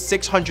over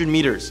 600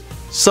 meters.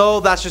 So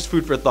that's just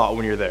food for thought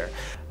when you're there.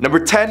 Number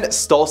 10.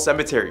 Stull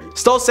Cemetery.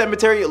 Stull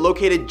Cemetery,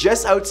 located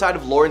just outside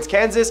of Lawrence,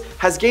 Kansas,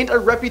 has gained a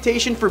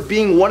reputation for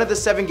being one of the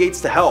 7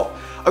 gates to hell.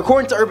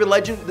 According to urban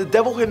legend, the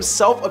devil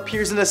himself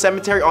appears in the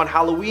cemetery on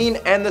Halloween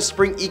and the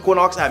spring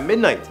equinox at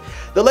midnight.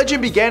 The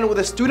legend began with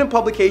a student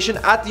publication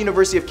at the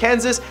University of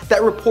Kansas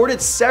that reported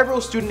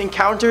several student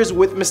encounters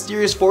with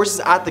mysterious forces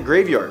at the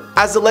graveyard.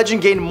 As the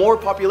legend gained more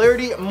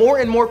popularity, more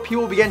and more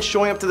people began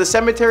showing up to the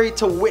cemetery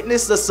to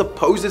witness the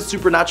supposed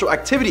supernatural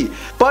activity,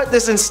 but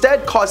this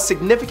instead caused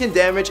significant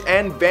damage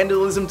and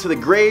vandalism to the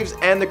graves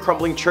and the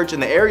crumbling church in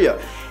the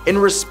area. In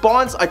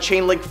response, a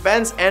chain link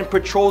fence and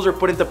patrols were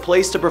put into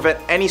place to prevent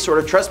any sort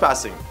of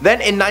trespassing.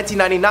 Then in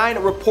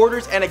 1999,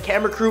 reporters and a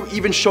camera crew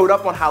even showed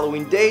up on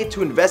Halloween Day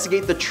to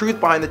investigate the truth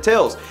behind the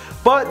tales,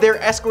 but they're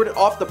escorted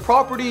off the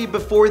property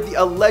before the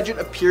alleged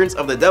appearance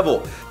of the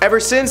devil. Ever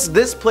since,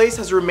 this place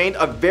has remained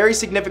a very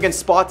significant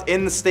spot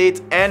in the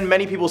state, and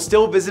many people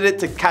still visit it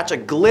to catch a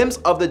glimpse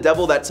of the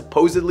devil that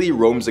supposedly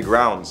roams the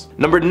grounds.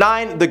 Number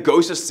 9. The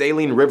Ghost of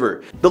Saline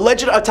River. The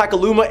legend of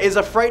Takaluma is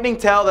a frightening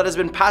tale that has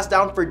been passed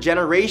down for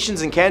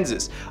generations in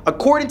Kansas.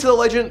 According to the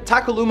legend,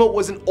 Takaluma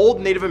was an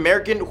old Native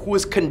American who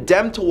was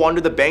condemned to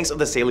wander the banks of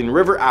the Saline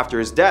River after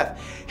his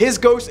death. His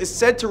ghost is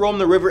said to roam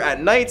the river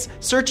at nights,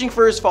 searching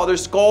for his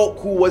father's skull,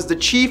 who was the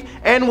chief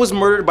and was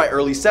murdered by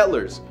early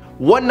settlers.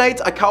 One night,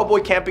 a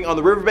cowboy camping on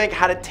the riverbank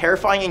had a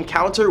terrifying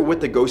encounter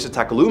with the ghost of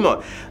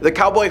Takaluma. The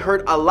cowboy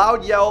heard a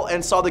loud yell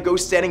and saw the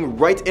ghost standing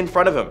right in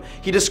front of him.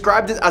 He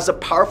described it as a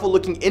powerful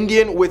looking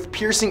Indian with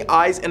piercing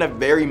eyes and a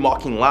very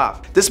mocking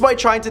laugh. Despite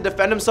trying to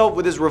defend himself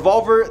with his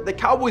revolver, the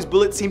cowboy's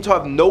bullet seemed to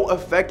have no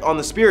effect on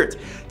the spirit.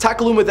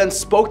 Takaluma then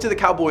spoke to the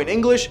cowboy in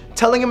English,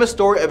 telling him a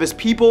story of his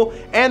people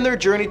and their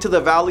journey to the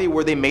valley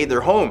where they made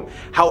their home.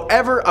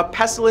 However, a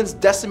pestilence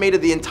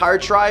decimated the entire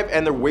tribe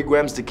and their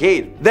wigwams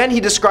decayed. Then he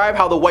described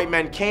how the white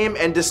man came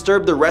and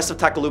disturbed the rest of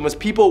Takaluma's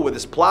people with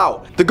his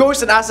plow. The ghost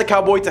then asked the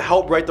cowboy to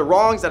help right the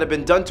wrongs that had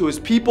been done to his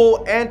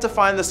people and to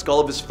find the skull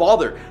of his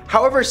father.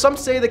 However, some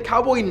say the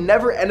cowboy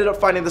never ended up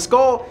finding the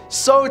skull,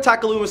 so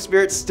Takaluma's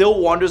spirit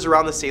still wanders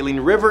around the Saline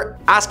River,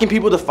 asking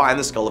people to find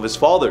the skull of his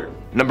father.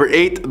 Number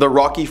 8. The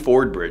Rocky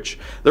Ford Bridge.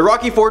 The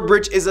Rocky Ford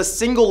Bridge is a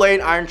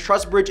single-lane iron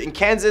truss bridge in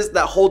Kansas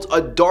that holds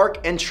a dark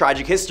and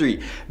tragic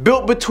history.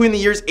 Built between the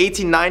years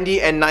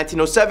 1890 and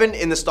 1907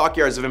 in the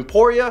stockyards of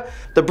Emporia,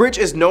 the bridge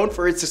is known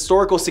for its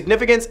historical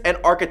significance and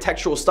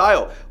architectural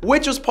style,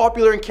 which was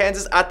popular in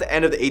Kansas at the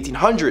end of the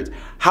 1800s.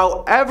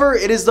 However,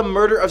 it is the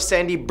murder of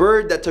Sandy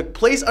Bird that took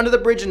place under the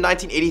bridge in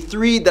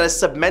 1983 that has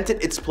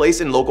cemented its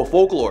place in local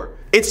folklore.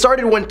 It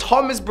started when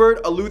Thomas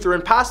Bird, a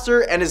Lutheran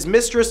pastor, and his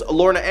mistress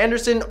Lorna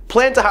Anderson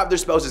planned to have their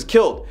spouses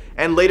killed,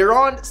 and later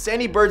on,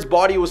 Sandy Bird's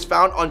body was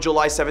found on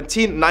July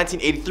 17,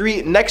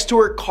 1983 next to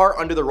her car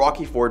under the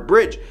Rocky Ford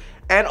Bridge,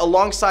 and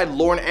alongside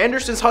Lorna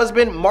Anderson's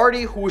husband,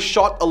 Marty, who was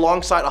shot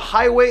alongside a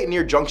highway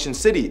near Junction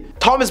City.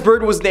 Thomas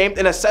Bird was named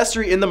an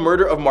accessory in the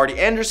murder of Marty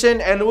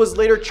Anderson and was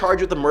later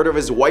charged with the murder of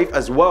his wife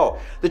as well.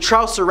 The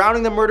trial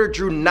surrounding the murder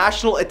drew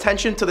national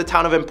attention to the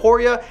town of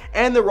Emporia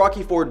and the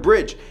Rocky Ford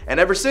Bridge, and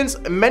ever since,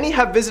 many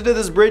have visited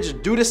this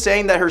bridge due to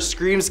saying that her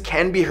screams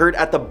can be heard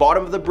at the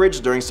bottom of the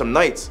bridge during some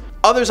nights.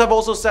 Others have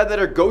also said that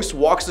her ghost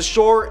walks the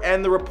shore,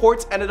 and the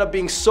reports ended up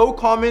being so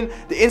common,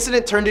 the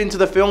incident turned into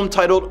the film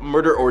titled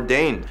Murder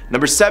Ordained.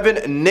 Number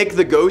 7. Nick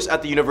the Ghost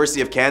at the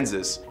University of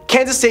Kansas.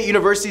 Kansas State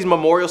University's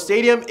Memorial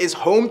Stadium is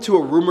home to a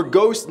rumored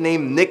ghost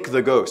named Nick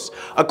the Ghost.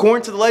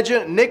 According to the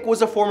legend, Nick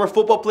was a former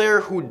football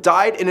player who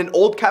died in an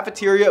old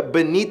cafeteria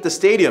beneath the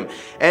stadium,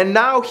 and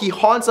now he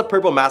haunts a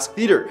Purple Mask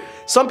Theater.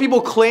 Some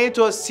people claim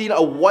to have seen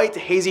a white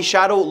hazy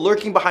shadow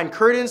lurking behind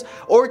curtains,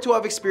 or to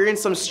have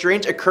experienced some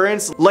strange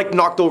occurrence like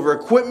knocked over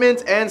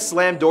equipment and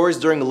slammed doors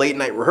during late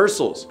night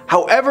rehearsals.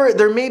 However,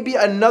 there may be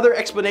another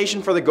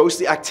explanation for the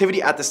ghostly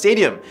activity at the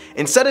stadium.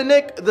 Instead of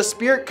Nick, the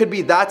spirit could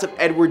be that of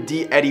Edward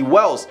D. Eddie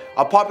Wells,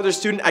 a popular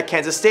student at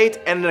Kansas State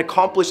and an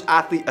accomplished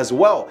athlete as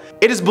well.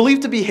 It is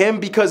believed to be him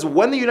because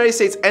when the United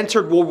States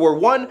entered World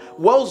War I,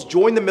 Wells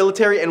joined the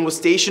military and was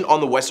stationed on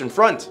the Western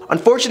Front.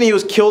 Unfortunately, he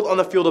was killed on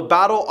the field of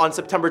battle on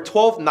September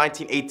 12,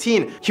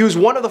 1918. He was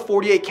one of the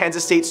 48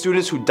 Kansas State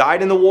students who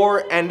died in the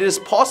war, and it is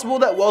possible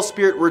that Wells'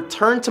 spirit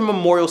returned to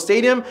Memorial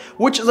Stadium,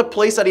 which is a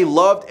place that he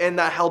loved and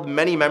that held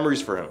many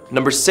memories for him.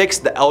 Number 6,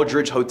 the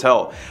Eldridge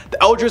Hotel.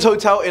 The Eldridge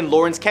Hotel in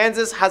Lawrence,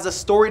 Kansas has a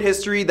storied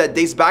history that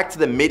dates back to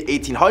the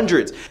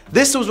mid-1800s.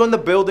 This was when the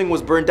building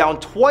was burned down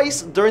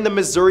twice during the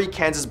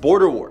Missouri-Kansas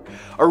border war.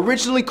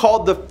 Originally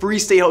called the Free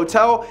State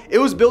Hotel, it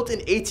was built in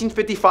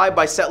 1855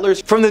 by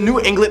settlers from the New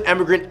England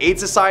Emigrant Aid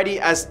Society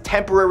as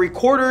temporary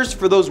quarters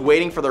for those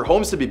waiting for their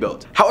homes to be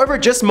built. However,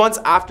 just months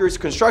after its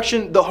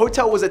construction, the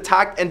hotel was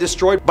attacked and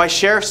destroyed by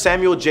Sheriff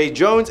Samuel J.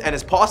 Jones and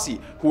his posse,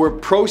 who were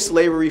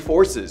pro-slavery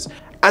forces.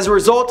 As a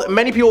result,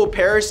 many people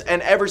perished, and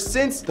ever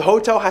since, the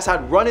hotel has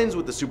had run-ins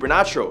with the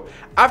supernatural.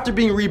 After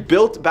being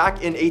rebuilt back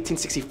in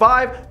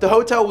 1865, the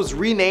hotel was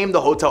renamed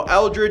the Hotel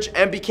Eldridge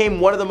and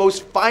became one of the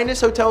most finest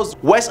hotels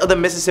west of the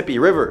Mississippi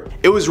River.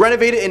 It was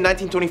renovated in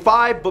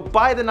 1925, but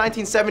by the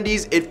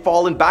 1970s, it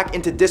fallen back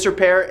into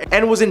disrepair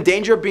and was in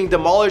danger of being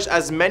demolished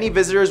as many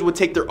visitors would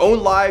take their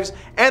own lives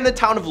and the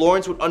town of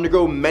Lawrence would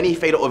undergo many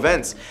fatal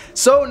events.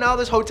 So now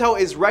this hotel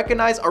is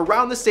recognized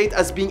around the state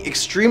as being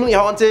extremely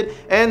haunted,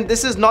 and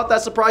this is not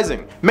that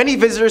surprising. Many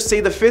visitors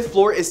say the 5th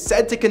floor is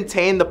said to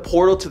contain the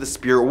portal to the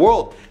spirit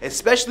world,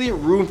 especially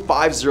room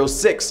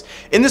 506.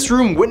 In this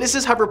room,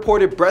 witnesses have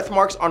reported breath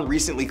marks on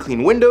recently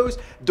cleaned windows,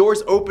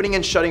 doors opening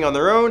and shutting on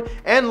their own,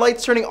 and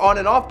lights turning on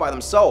and off by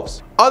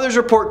themselves. Others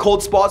report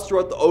cold spots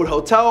throughout the old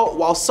hotel,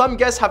 while some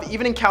guests have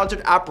even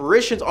encountered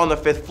apparitions on the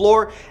 5th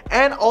floor,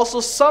 and also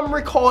some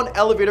recall an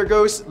elevator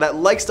ghost that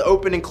likes to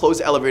open and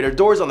close elevator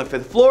doors on the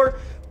 5th floor,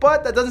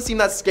 but that doesn't seem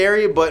that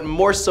scary, but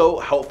more so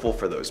helpful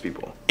for those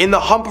people. In the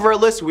hump of our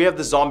list, we have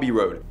the Zombie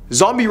Road.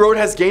 Zombie Road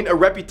has gained a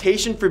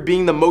reputation for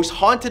being the most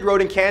haunted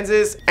road in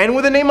Kansas, and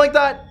with a name like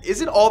that,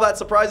 isn't all that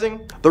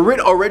surprising? The route,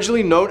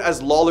 originally known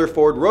as Lawler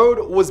Ford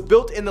Road, was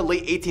built in the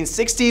late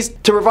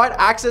 1860s to provide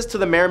access to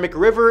the Merrimack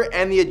River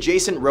and the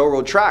adjacent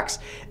railroad tracks.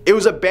 It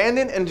was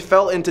abandoned and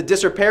fell into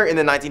disrepair in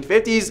the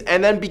 1950s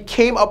and then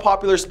became a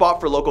popular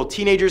spot for local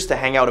teenagers to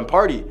hang out and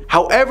party.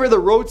 However, the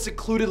road's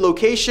secluded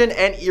location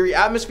and eerie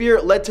atmosphere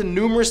led to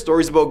numerous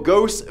stories about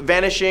ghosts,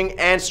 vanishing,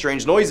 and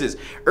strange noises,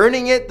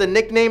 earning it the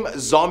nickname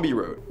Zombie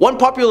Road. One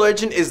popular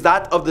legend is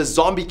that of the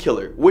Zombie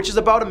Killer, which is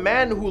about a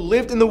man who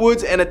lived in the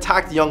woods and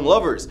attacked young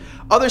lovers.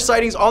 Other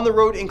sightings on the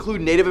road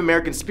include Native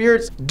American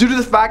spirits due to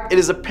the fact it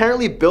is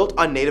apparently built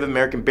on Native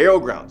American burial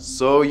grounds,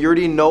 so you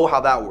already know how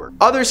that works.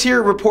 Others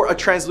here report a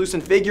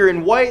translucent figure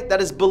in white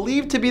that is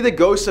believed to be the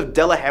ghost of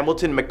Della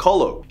Hamilton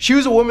McCullough. She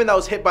was a woman that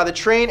was hit by the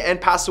train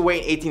and passed away in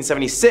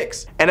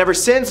 1876, and ever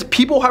since,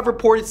 people have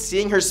reported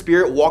seeing her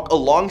spirit walk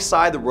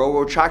alongside the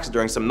railroad tracks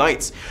during some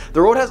nights.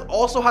 The road has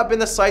also been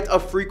the site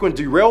of frequent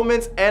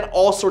derailments and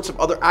all sorts of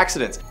other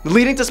accidents,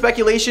 leading to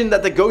speculation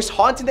that the ghosts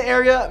haunting the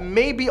area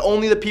may be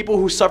only the people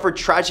who suffered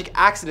tragic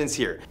accidents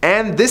here,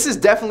 and this is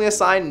definitely a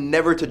sign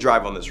never to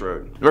drive on this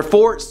road. Number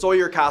 4,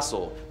 Sawyer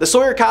Castle. The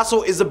Sawyer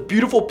Castle is a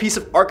beautiful piece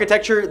of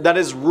architecture that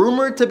is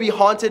rumored to be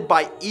haunted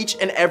by each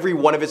and every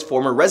one of its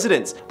former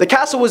residents. The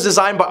castle was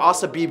designed by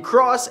Asa Beebe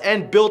Cross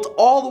and built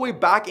all the way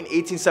back in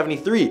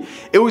 1873.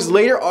 It was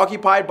later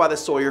occupied by the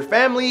Sawyer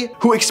family,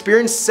 who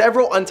experienced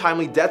several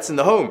untimely deaths in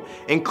the home,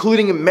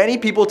 including many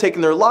people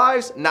taking their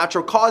lives,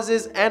 natural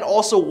causes, and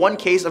also one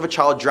case of a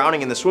child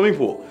drowning in the swimming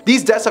pool.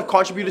 These deaths have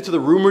contributed to the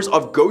rumors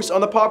of ghosts on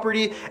the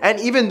property, and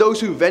even those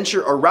who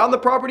venture around the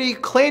property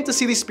claim to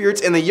see these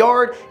spirits in the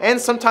yard and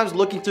sometimes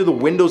looking through the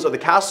windows of the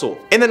castle.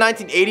 In the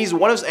 1980s,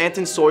 one of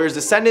Anton Sawyer's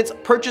descendants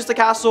purchased the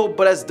castle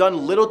but has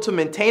done little to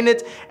maintain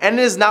it, and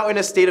it is now in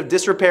a state of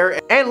disrepair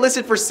and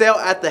listed for sale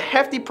at the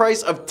hefty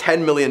price of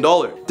 $10 million.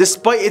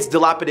 Despite its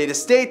dilapidated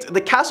state,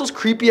 the castle's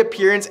creepy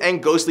appearance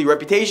and ghostly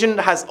reputation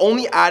has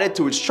only added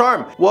to its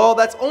charm. Well,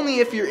 that's only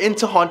if you're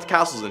into haunted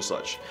castles and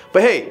such.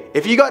 But hey,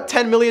 if you got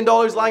 $10 million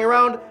lying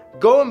around,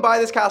 go and buy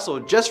this castle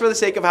just for the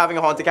sake of having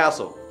a haunted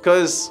castle,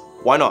 cause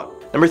why not?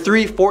 Number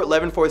 3, Fort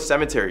Leavenworth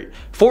Cemetery.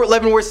 Fort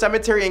Leavenworth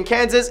Cemetery in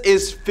Kansas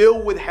is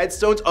filled with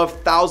headstones of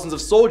thousands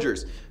of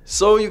soldiers.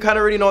 So you kind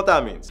of already know what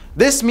that means.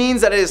 This means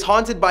that it is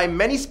haunted by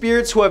many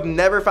spirits who have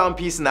never found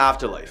peace in the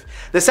afterlife.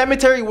 The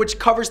cemetery, which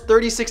covers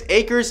 36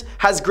 acres,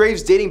 has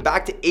graves dating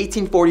back to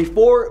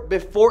 1844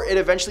 before it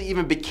eventually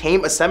even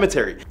became a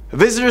cemetery.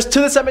 Visitors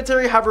to the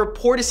cemetery have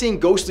reported seeing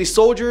ghostly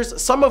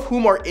soldiers, some of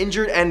whom are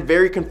injured and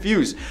very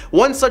confused.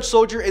 One such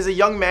soldier is a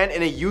young man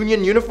in a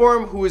Union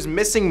uniform who is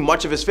missing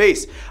much of his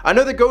face.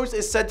 Another ghost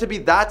is said to be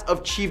that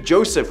of Chief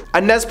Joseph, a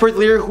Nez Perce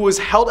leader who was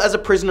held as a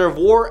prisoner of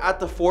war at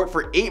the fort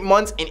for 8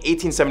 months in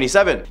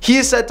 1877. He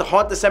is said to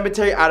haunt the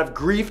cemetery out of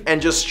grief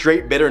and just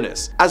straight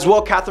bitterness. As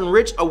well, Catherine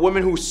Rich, a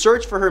woman who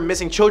searched for her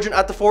missing children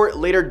at the fort,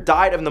 later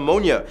died of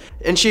pneumonia,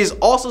 and she is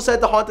also said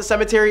to haunt the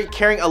cemetery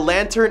carrying a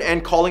lantern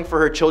and calling for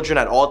her children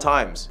at all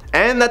times.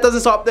 And that doesn't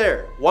stop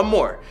there. One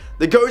more.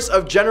 The ghost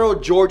of General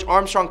George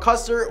Armstrong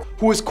Custer,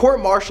 who was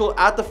court-martialed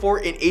at the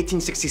fort in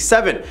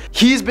 1867.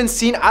 He's been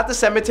seen at the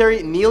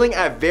cemetery kneeling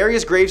at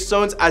various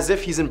gravestones as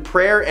if he's in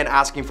prayer and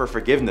asking for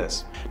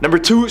forgiveness. Number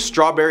 2,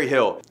 Strawberry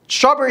Hill.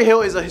 Strawberry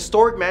Hill is a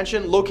historic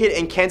mansion located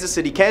in Kansas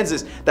City,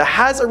 Kansas that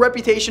has a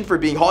reputation for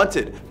being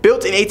haunted.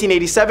 Built in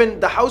 1887,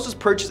 the house was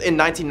purchased in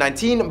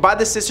 1919 by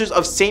the Sisters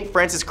of St.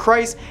 Francis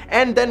Christ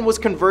and then was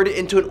converted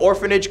into an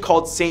orphanage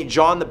called St.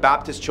 John the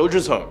Baptist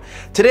Children's Home.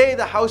 Today,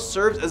 the house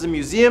serves as a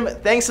museum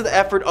thanks to the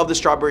effort of the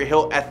Strawberry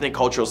Hill Ethnic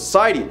Cultural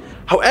Society.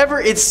 However,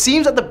 it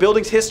seems that the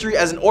building's history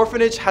as an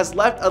orphanage has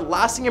left a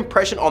lasting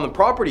impression on the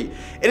property.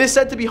 It is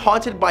said to be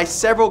haunted by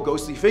several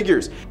ghostly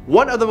figures.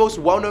 One of the most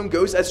well-known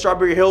ghosts at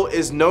Strawberry Hill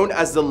is known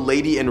as the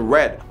Lady in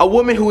Red, a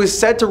woman who is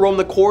said to roam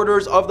the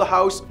corridors of the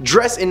house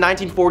dressed in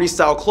 1940s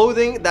style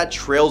clothing that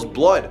trails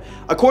blood.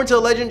 According to the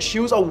legend, she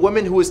was a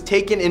woman who was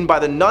taken in by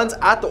the nuns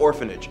at the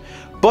orphanage,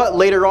 but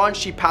later on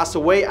she passed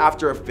away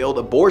after a failed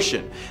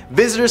abortion.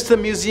 Visitors to the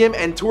museum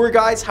and tour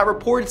guides have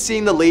reported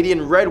seeing the Lady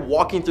in Red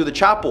walking through the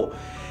chapel,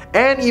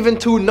 and even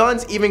 2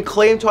 nuns even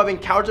claim to have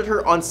encountered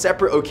her on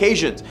separate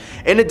occasions.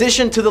 In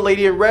addition to the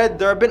Lady in Red,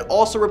 there have been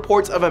also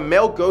reports of a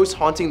male ghost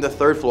haunting the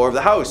 3rd floor of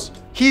the house.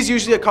 He's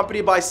usually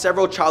accompanied by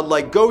several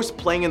childlike ghosts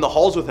playing in the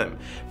halls with him.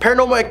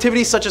 Paranormal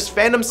activities such as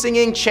phantom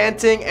singing,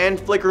 chanting, and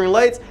flickering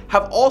lights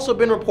have also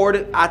been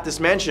reported at this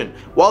mansion.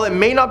 While it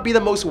may not be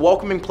the most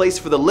welcoming place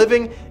for the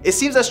living, it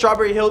seems that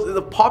Strawberry Hills is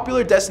a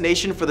popular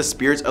destination for the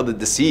spirits of the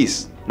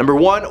deceased. Number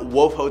 1,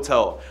 Wolf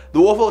Hotel.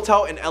 The Wolf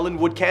Hotel in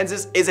Ellenwood,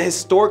 Kansas is a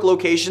historic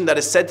location that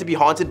is said to be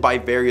haunted by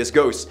various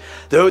ghosts.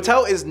 The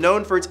hotel is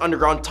known for its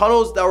underground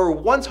tunnels that were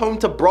once home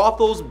to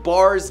brothels,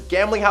 bars,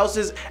 gambling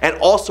houses, and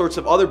all sorts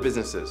of other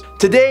businesses.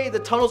 Today, the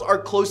tunnels are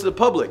closed to the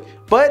public,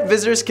 but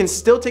visitors can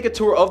still take a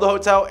tour of the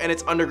hotel and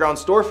its underground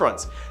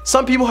storefronts.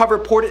 Some people have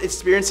reported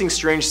experiencing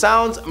strange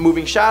sounds,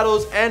 moving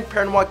shadows, and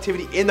paranormal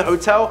activity in the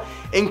hotel,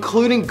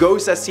 including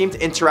ghosts that seem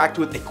to interact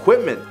with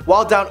equipment.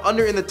 While down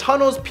under in the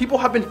tunnels, people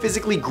have been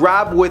physically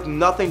grabbed with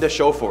nothing to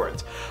show for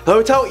it. The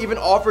hotel even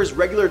offers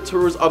regular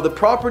tours of the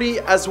property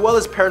as well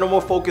as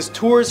paranormal focused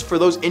tours for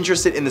those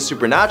interested in the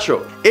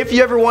supernatural. If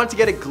you ever want to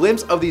get a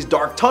glimpse of these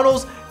dark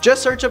tunnels,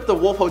 just search up the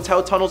Wolf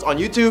Hotel tunnels on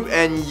YouTube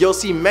and you'll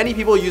see many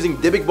people using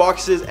Dybbuk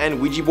boxes and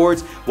Ouija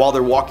boards while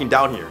they're walking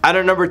down here. At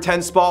our number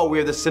 10 spot, we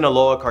have the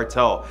Sinaloa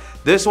Cartel.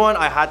 This one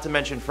I had to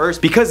mention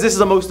first because this is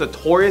the most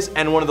notorious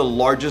and one of the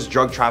largest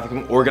drug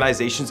trafficking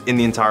organizations in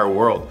the entire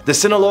world. The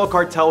Sinaloa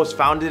Cartel was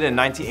founded in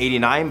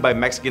 1989 by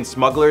Mexican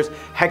smugglers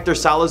Hector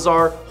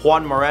Salazar,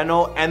 Juan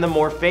Moreno, and the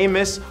more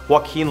famous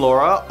Joaquin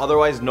Lora,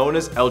 otherwise known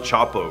as El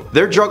Chapo.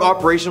 Their drug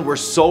operations were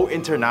so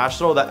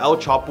international that El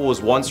Chapo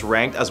was once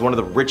ranked as one of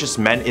the richest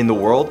men in the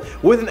world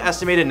with an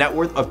estimated net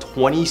worth of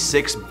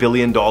 $26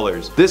 billion.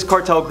 This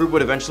cartel group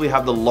would eventually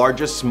have the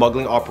largest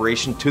smuggling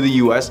operation to the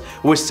US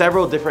with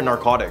several different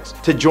narcotics.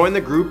 To join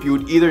the group, you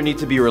would either need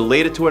to be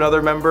related to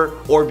another member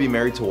or be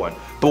married to one.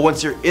 But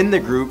once you're in the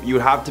group, you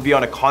would have to be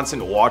on a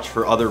constant watch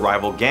for other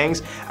rival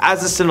gangs,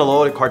 as the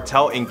Sinaloa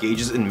cartel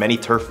engages in many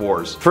turf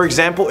wars. For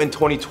example, in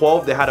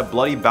 2012, they had a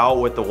bloody bout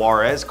with the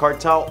Juarez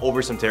cartel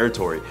over some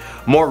territory.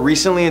 More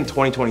recently, in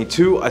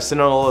 2022, a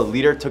Sinaloa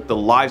leader took the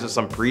lives of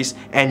some priests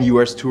and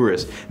US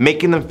tourists,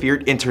 making them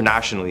feared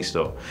internationally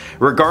still.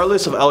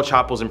 Regardless of El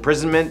Chapo's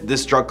imprisonment,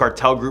 this drug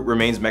cartel group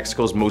remains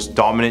Mexico's most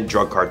dominant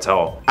drug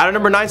cartel. At our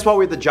number 9 spot,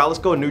 we have the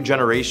Jalisco New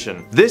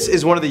Generation. This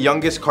is one of the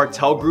youngest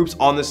cartel groups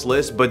on this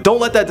list, but don't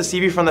let that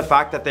deceive you from the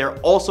fact that they are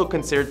also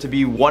considered to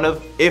be one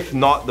of, if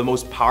not the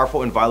most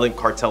powerful and violent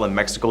cartel in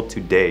Mexico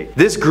today.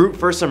 This group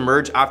first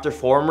emerged after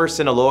former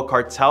Sinaloa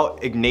cartel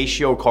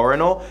Ignacio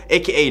Coronel,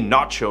 aka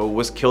Nacho,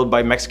 was killed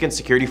by Mexican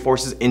security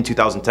forces in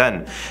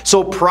 2010.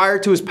 So prior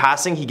to his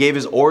passing, he gave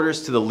his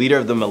orders to the leader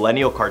of the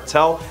Millennial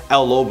Cartel,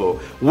 El Lobo,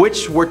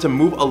 which were to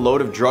move a load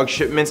of drug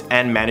shipments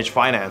and manage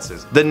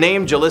finances. The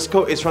name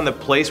Jalisco is from the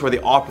place where they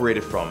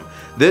operated from.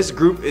 This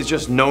group is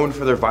just known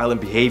for their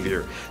violent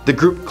behavior. The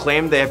group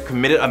claimed they have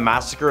committed a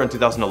massacre in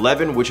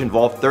 2011 which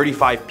involved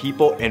 35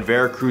 people in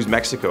Veracruz,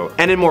 Mexico.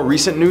 And in more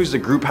recent news, the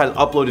group has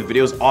uploaded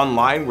videos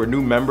online where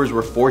new members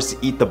were forced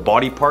to eat the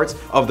body parts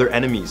of their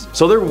enemies.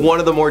 So they're one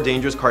of the more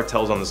dangerous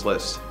cartels on this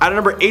list. At a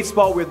number 8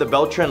 spot, we have the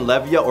Beltran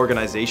Leyva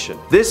organization.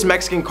 This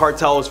Mexican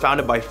cartel was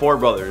founded by 4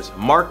 brothers,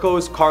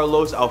 Marcos,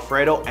 Carlos,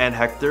 Alfredo, and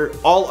Hector,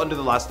 all under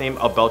the last name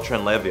of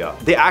Beltran Leyva.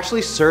 They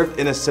actually served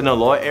in the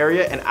Sinaloa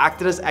area and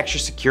acted as extra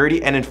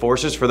security and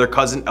enforcers for their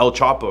cousin El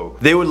Chapo.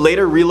 They would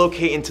later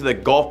relocate into the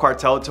Gulf cartel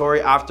cartel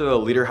territory after the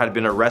leader had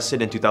been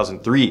arrested in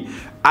 2003.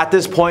 At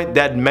this point, they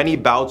had many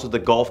bouts with the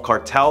Gulf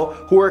Cartel,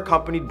 who were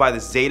accompanied by the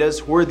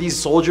Zetas, who were these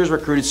soldiers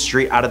recruited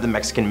straight out of the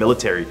Mexican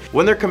military.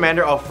 When their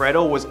commander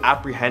Alfredo was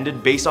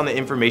apprehended based on the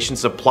information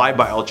supplied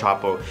by El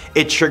Chapo,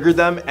 it triggered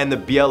them and the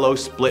BLO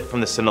split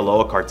from the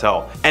Sinaloa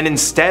cartel. And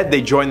instead,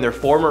 they joined their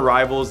former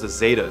rivals, the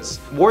Zetas.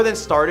 War then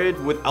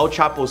started with El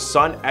Chapo's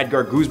son,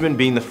 Edgar Guzman,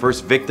 being the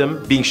first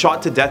victim, being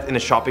shot to death in a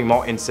shopping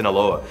mall in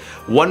Sinaloa.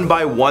 One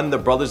by one, the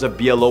brothers of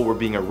BLO were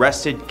being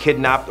arrested,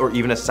 kidnapped, or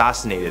even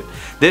assassinated.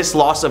 This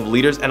loss of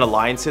leaders and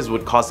alliances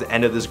would cause the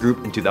end of this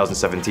group in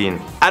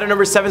 2017. At a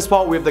number 7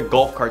 spot, we have the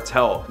Gulf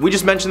Cartel. We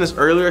just mentioned this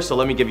earlier, so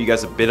let me give you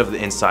guys a bit of the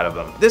inside of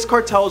them. This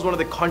cartel is one of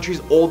the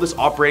country's oldest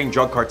operating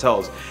drug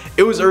cartels.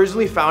 It was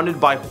originally founded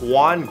by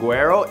Juan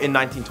Guerrero in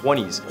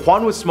 1920s.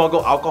 Juan would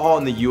smuggle alcohol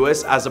in the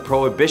US as the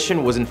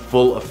prohibition was in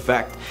full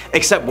effect.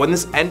 Except when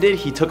this ended,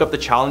 he took up the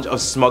challenge of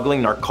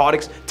smuggling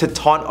narcotics to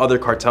taunt other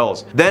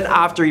cartels. Then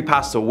after he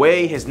passed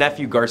away, his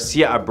nephew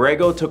Garcia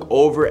Abrego took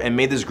over and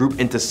made this group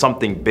into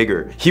something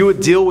bigger. He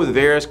would deal with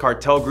various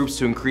cartel groups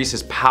to increase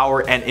his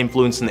power and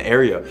influence in the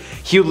area.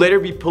 He would later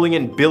be pulling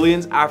in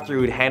billions after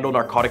he would handle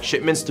narcotic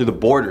shipments through the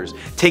borders,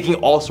 taking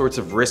all sorts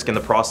of risk in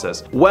the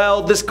process.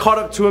 Well, this caught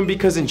up to him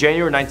because in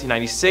January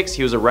 1996,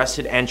 he was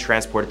arrested and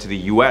transported to the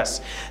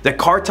US. The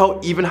cartel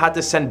even had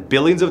to send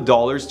billions of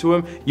dollars to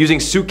him using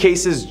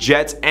suitcases,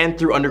 jets, and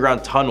through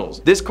underground tunnels.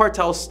 This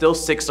cartel still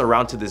sticks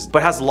around to this,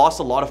 but has lost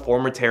a lot of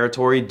former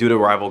territory due to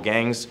rival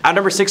gangs. At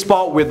number 6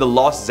 spot, we have the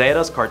Los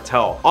Zetas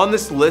cartel. On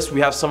this list, we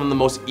have some of the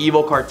most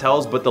evil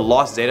cartels, but the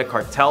Los Zeta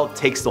cartel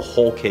takes the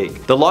whole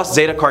cake. The Los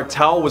Zeta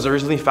cartel was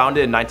originally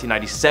founded in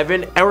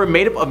 1997 and were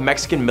made up of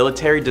Mexican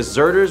military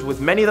deserters, with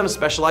many of them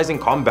specializing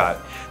in combat.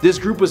 This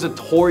group was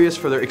notorious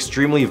for their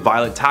extremely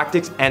violent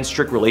tactics and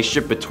strict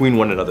relationship between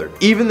one another.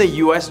 Even the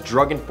US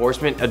Drug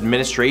Enforcement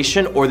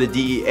Administration, or the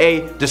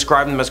DEA,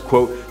 described them as,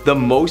 quote, the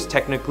most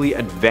technically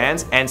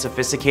advanced and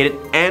sophisticated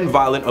and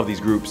violent of these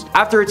groups.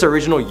 After its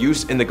original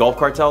use in the Gulf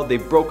Cartel, they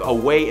broke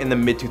away in the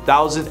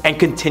mid-2000s and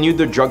continued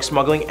their drug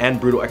smuggling and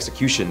brutal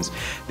executions.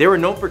 They were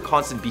known for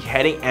constant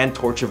beheading and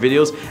torture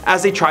videos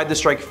as they tried to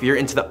strike fear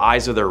into the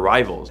eyes of their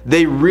rivals.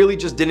 They really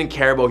just didn't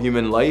care about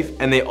human life,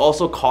 and they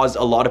also caused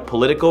a lot of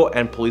political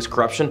and police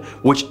corruption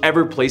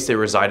whichever place they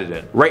resided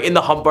in. Right in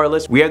the hump bar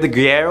list, we have the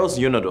Guerreros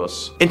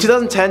Unidos. In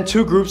 2010,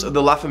 2 groups of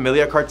the La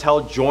Familia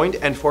cartel joined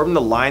and formed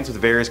alliance with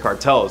various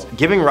cartels,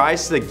 giving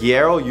rise to the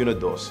Guerrero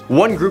Unidos.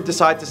 One group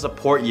decided to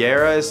support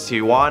Juarez,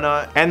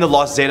 Tijuana, and the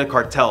Los Zeta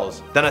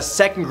cartels. Then a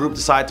second group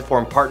decided to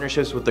form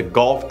partnerships with the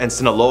Gulf and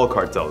Sinaloa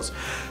cartels.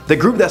 The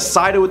group that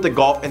sided with the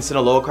Gulf and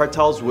Sinaloa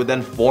cartels would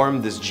then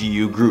form this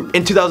GU group.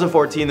 In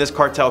 2014, this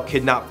cartel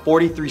kidnapped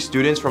 43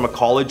 students from a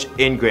college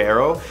in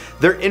Guerrero.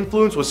 Their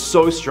influence was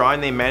so strong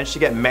they managed to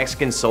get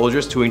Mexican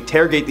soldiers to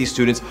interrogate these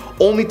students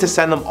only to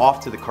send them off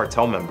to the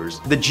cartel members.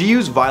 The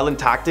GU's violent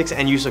tactics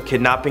and use of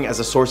kidnapping as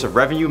a source of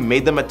revenue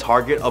made them a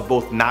target of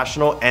both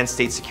national and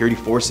state security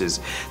forces.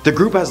 The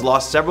group has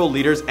lost several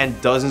leaders and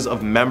dozens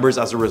of members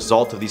as a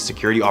result of these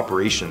security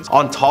operations.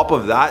 On top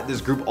of that,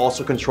 this group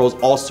also controls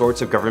all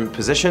sorts of government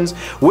positions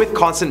with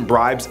constant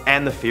bribes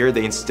and the fear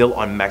they instill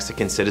on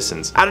Mexican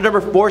citizens. At a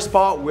number 4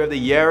 spot, we have the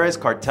Juarez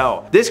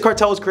cartel. This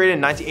cartel was created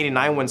in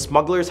 1989 when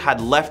smugglers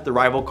had left the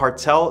rival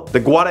cartel, the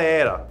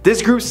Guadalajara.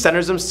 This group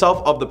centers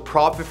themselves of the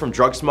profit from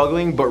drug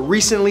smuggling, but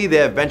recently they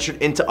have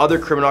ventured into other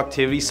criminal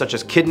activities such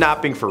as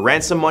kidnapping for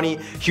ransom money,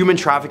 human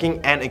trafficking,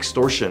 and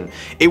extortion.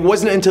 It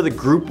wasn't until the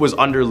group was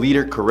under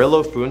leader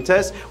Carrillo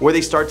Fuentes where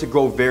they started to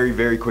grow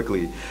very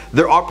quickly.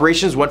 Their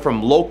operations went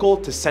from local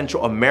to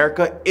Central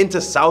America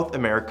into South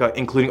America,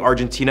 including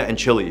Argentina and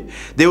Chile.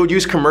 They would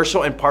use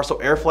commercial and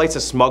parcel air flights to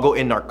smuggle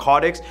in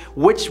narcotics,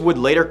 which would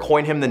later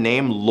coin him the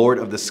name Lord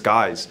of the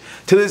Skies.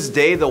 To this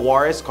day, the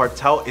Juarez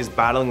cartel is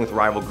battling with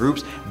rival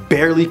groups,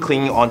 barely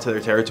clinging onto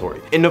their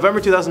territory. In November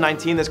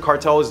 2019, this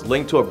cartel is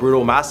linked to a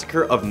brutal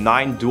massacre of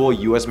 9 dual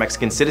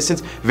US-Mexican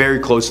citizens very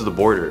close to the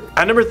border.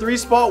 At number 3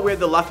 spot, we have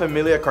the La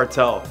Familia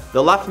cartel.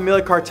 The La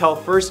Familia cartel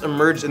first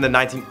emerged in the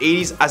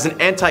 1980s as an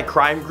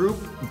anti-crime group,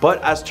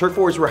 but as turf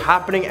wars were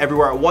happening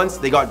everywhere at once,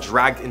 they got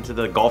dragged into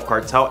the Gulf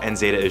cartel and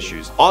Zeta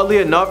issues. Oddly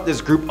enough,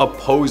 this group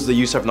opposed the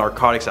use of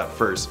narcotics at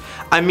first.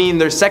 I mean,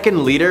 their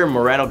second leader,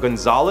 Moreno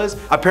Gonzalez,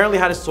 apparently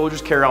had his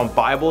soldiers carry around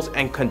Bibles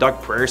and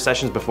conduct prayer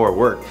sessions before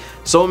work.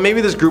 So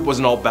maybe this group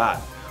wasn't all bad.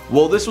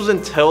 Well, this was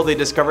until they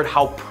discovered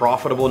how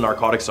profitable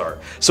narcotics are.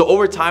 So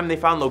over time, they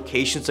found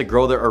locations to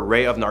grow their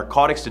array of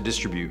narcotics to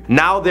distribute.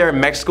 Now they're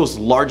Mexico's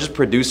largest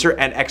producer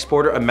and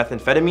exporter of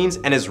methamphetamines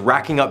and is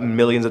racking up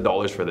millions of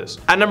dollars for this.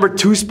 At number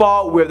 2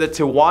 spot, we have the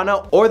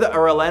Tijuana or the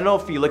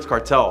Arellano Felix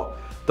cartel.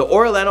 The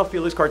Orellano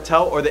Felix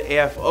cartel, or the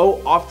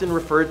AFO, often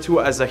referred to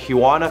as the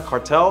Tijuana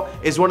cartel,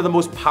 is one of the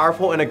most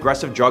powerful and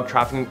aggressive drug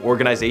trafficking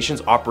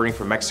organizations operating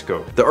from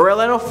Mexico. The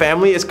Orellano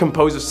family is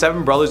composed of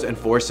 7 brothers and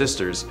 4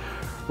 sisters.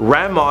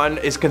 Ramon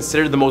is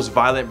considered the most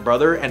violent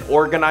brother and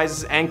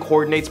organizes and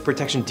coordinates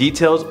protection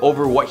details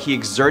over what he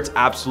exerts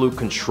absolute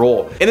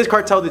control. In this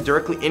cartel, they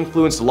directly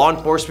influence law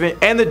enforcement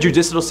and the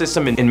judicial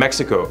system in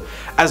Mexico,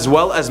 as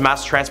well as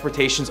mass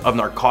transportations of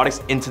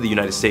narcotics into the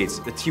United States.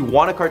 The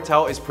Tijuana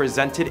cartel is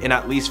presented in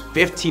at least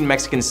 15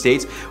 Mexican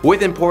states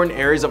with important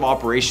areas of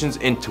operations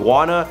in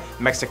Tijuana,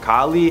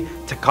 Mexicali,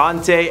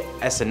 Tecate,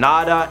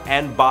 Ensenada,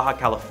 and Baja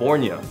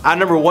California. At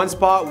number 1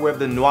 spot, we have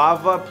the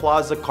Nueva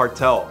Plaza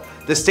cartel.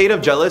 The state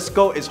of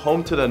Jalisco is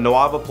home to the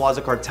Nueva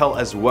Plaza cartel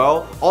as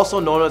well, also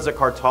known as the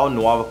Cartel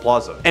Nueva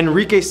Plaza.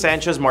 Enrique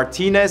Sanchez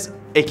Martinez,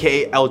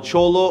 aka El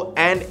Cholo,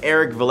 and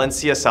Eric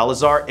Valencia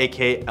Salazar,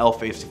 aka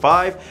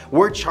L55,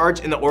 were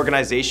charged in the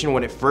organization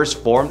when it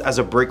first formed as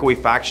a breakaway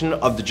faction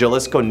of the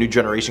Jalisco New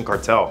Generation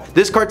cartel.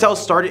 This cartel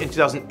started in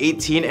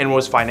 2018 and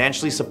was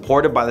financially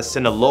supported by the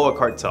Sinaloa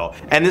cartel,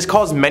 and this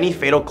caused many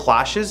fatal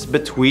clashes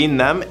between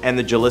them and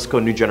the Jalisco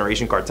New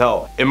Generation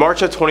cartel. In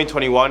March of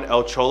 2021,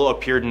 El Cholo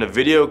appeared in a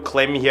video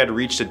claiming he had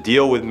reached a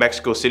deal with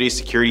Mexico City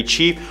security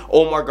chief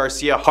Omar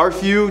Garcia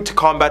Harfuch to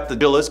combat the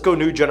Jalisco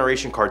New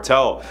Generation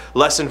cartel.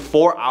 Less than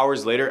 4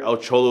 hours later, El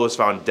Cholo was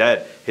found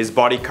dead, his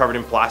body covered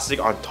in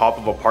plastic on top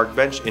of a park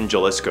bench in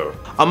Jalisco.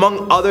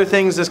 Among other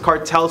things, this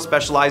cartel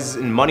specializes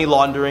in money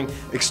laundering,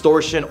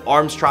 extortion,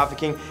 arms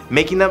trafficking,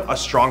 making them a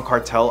strong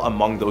cartel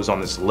among those on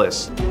this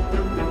list.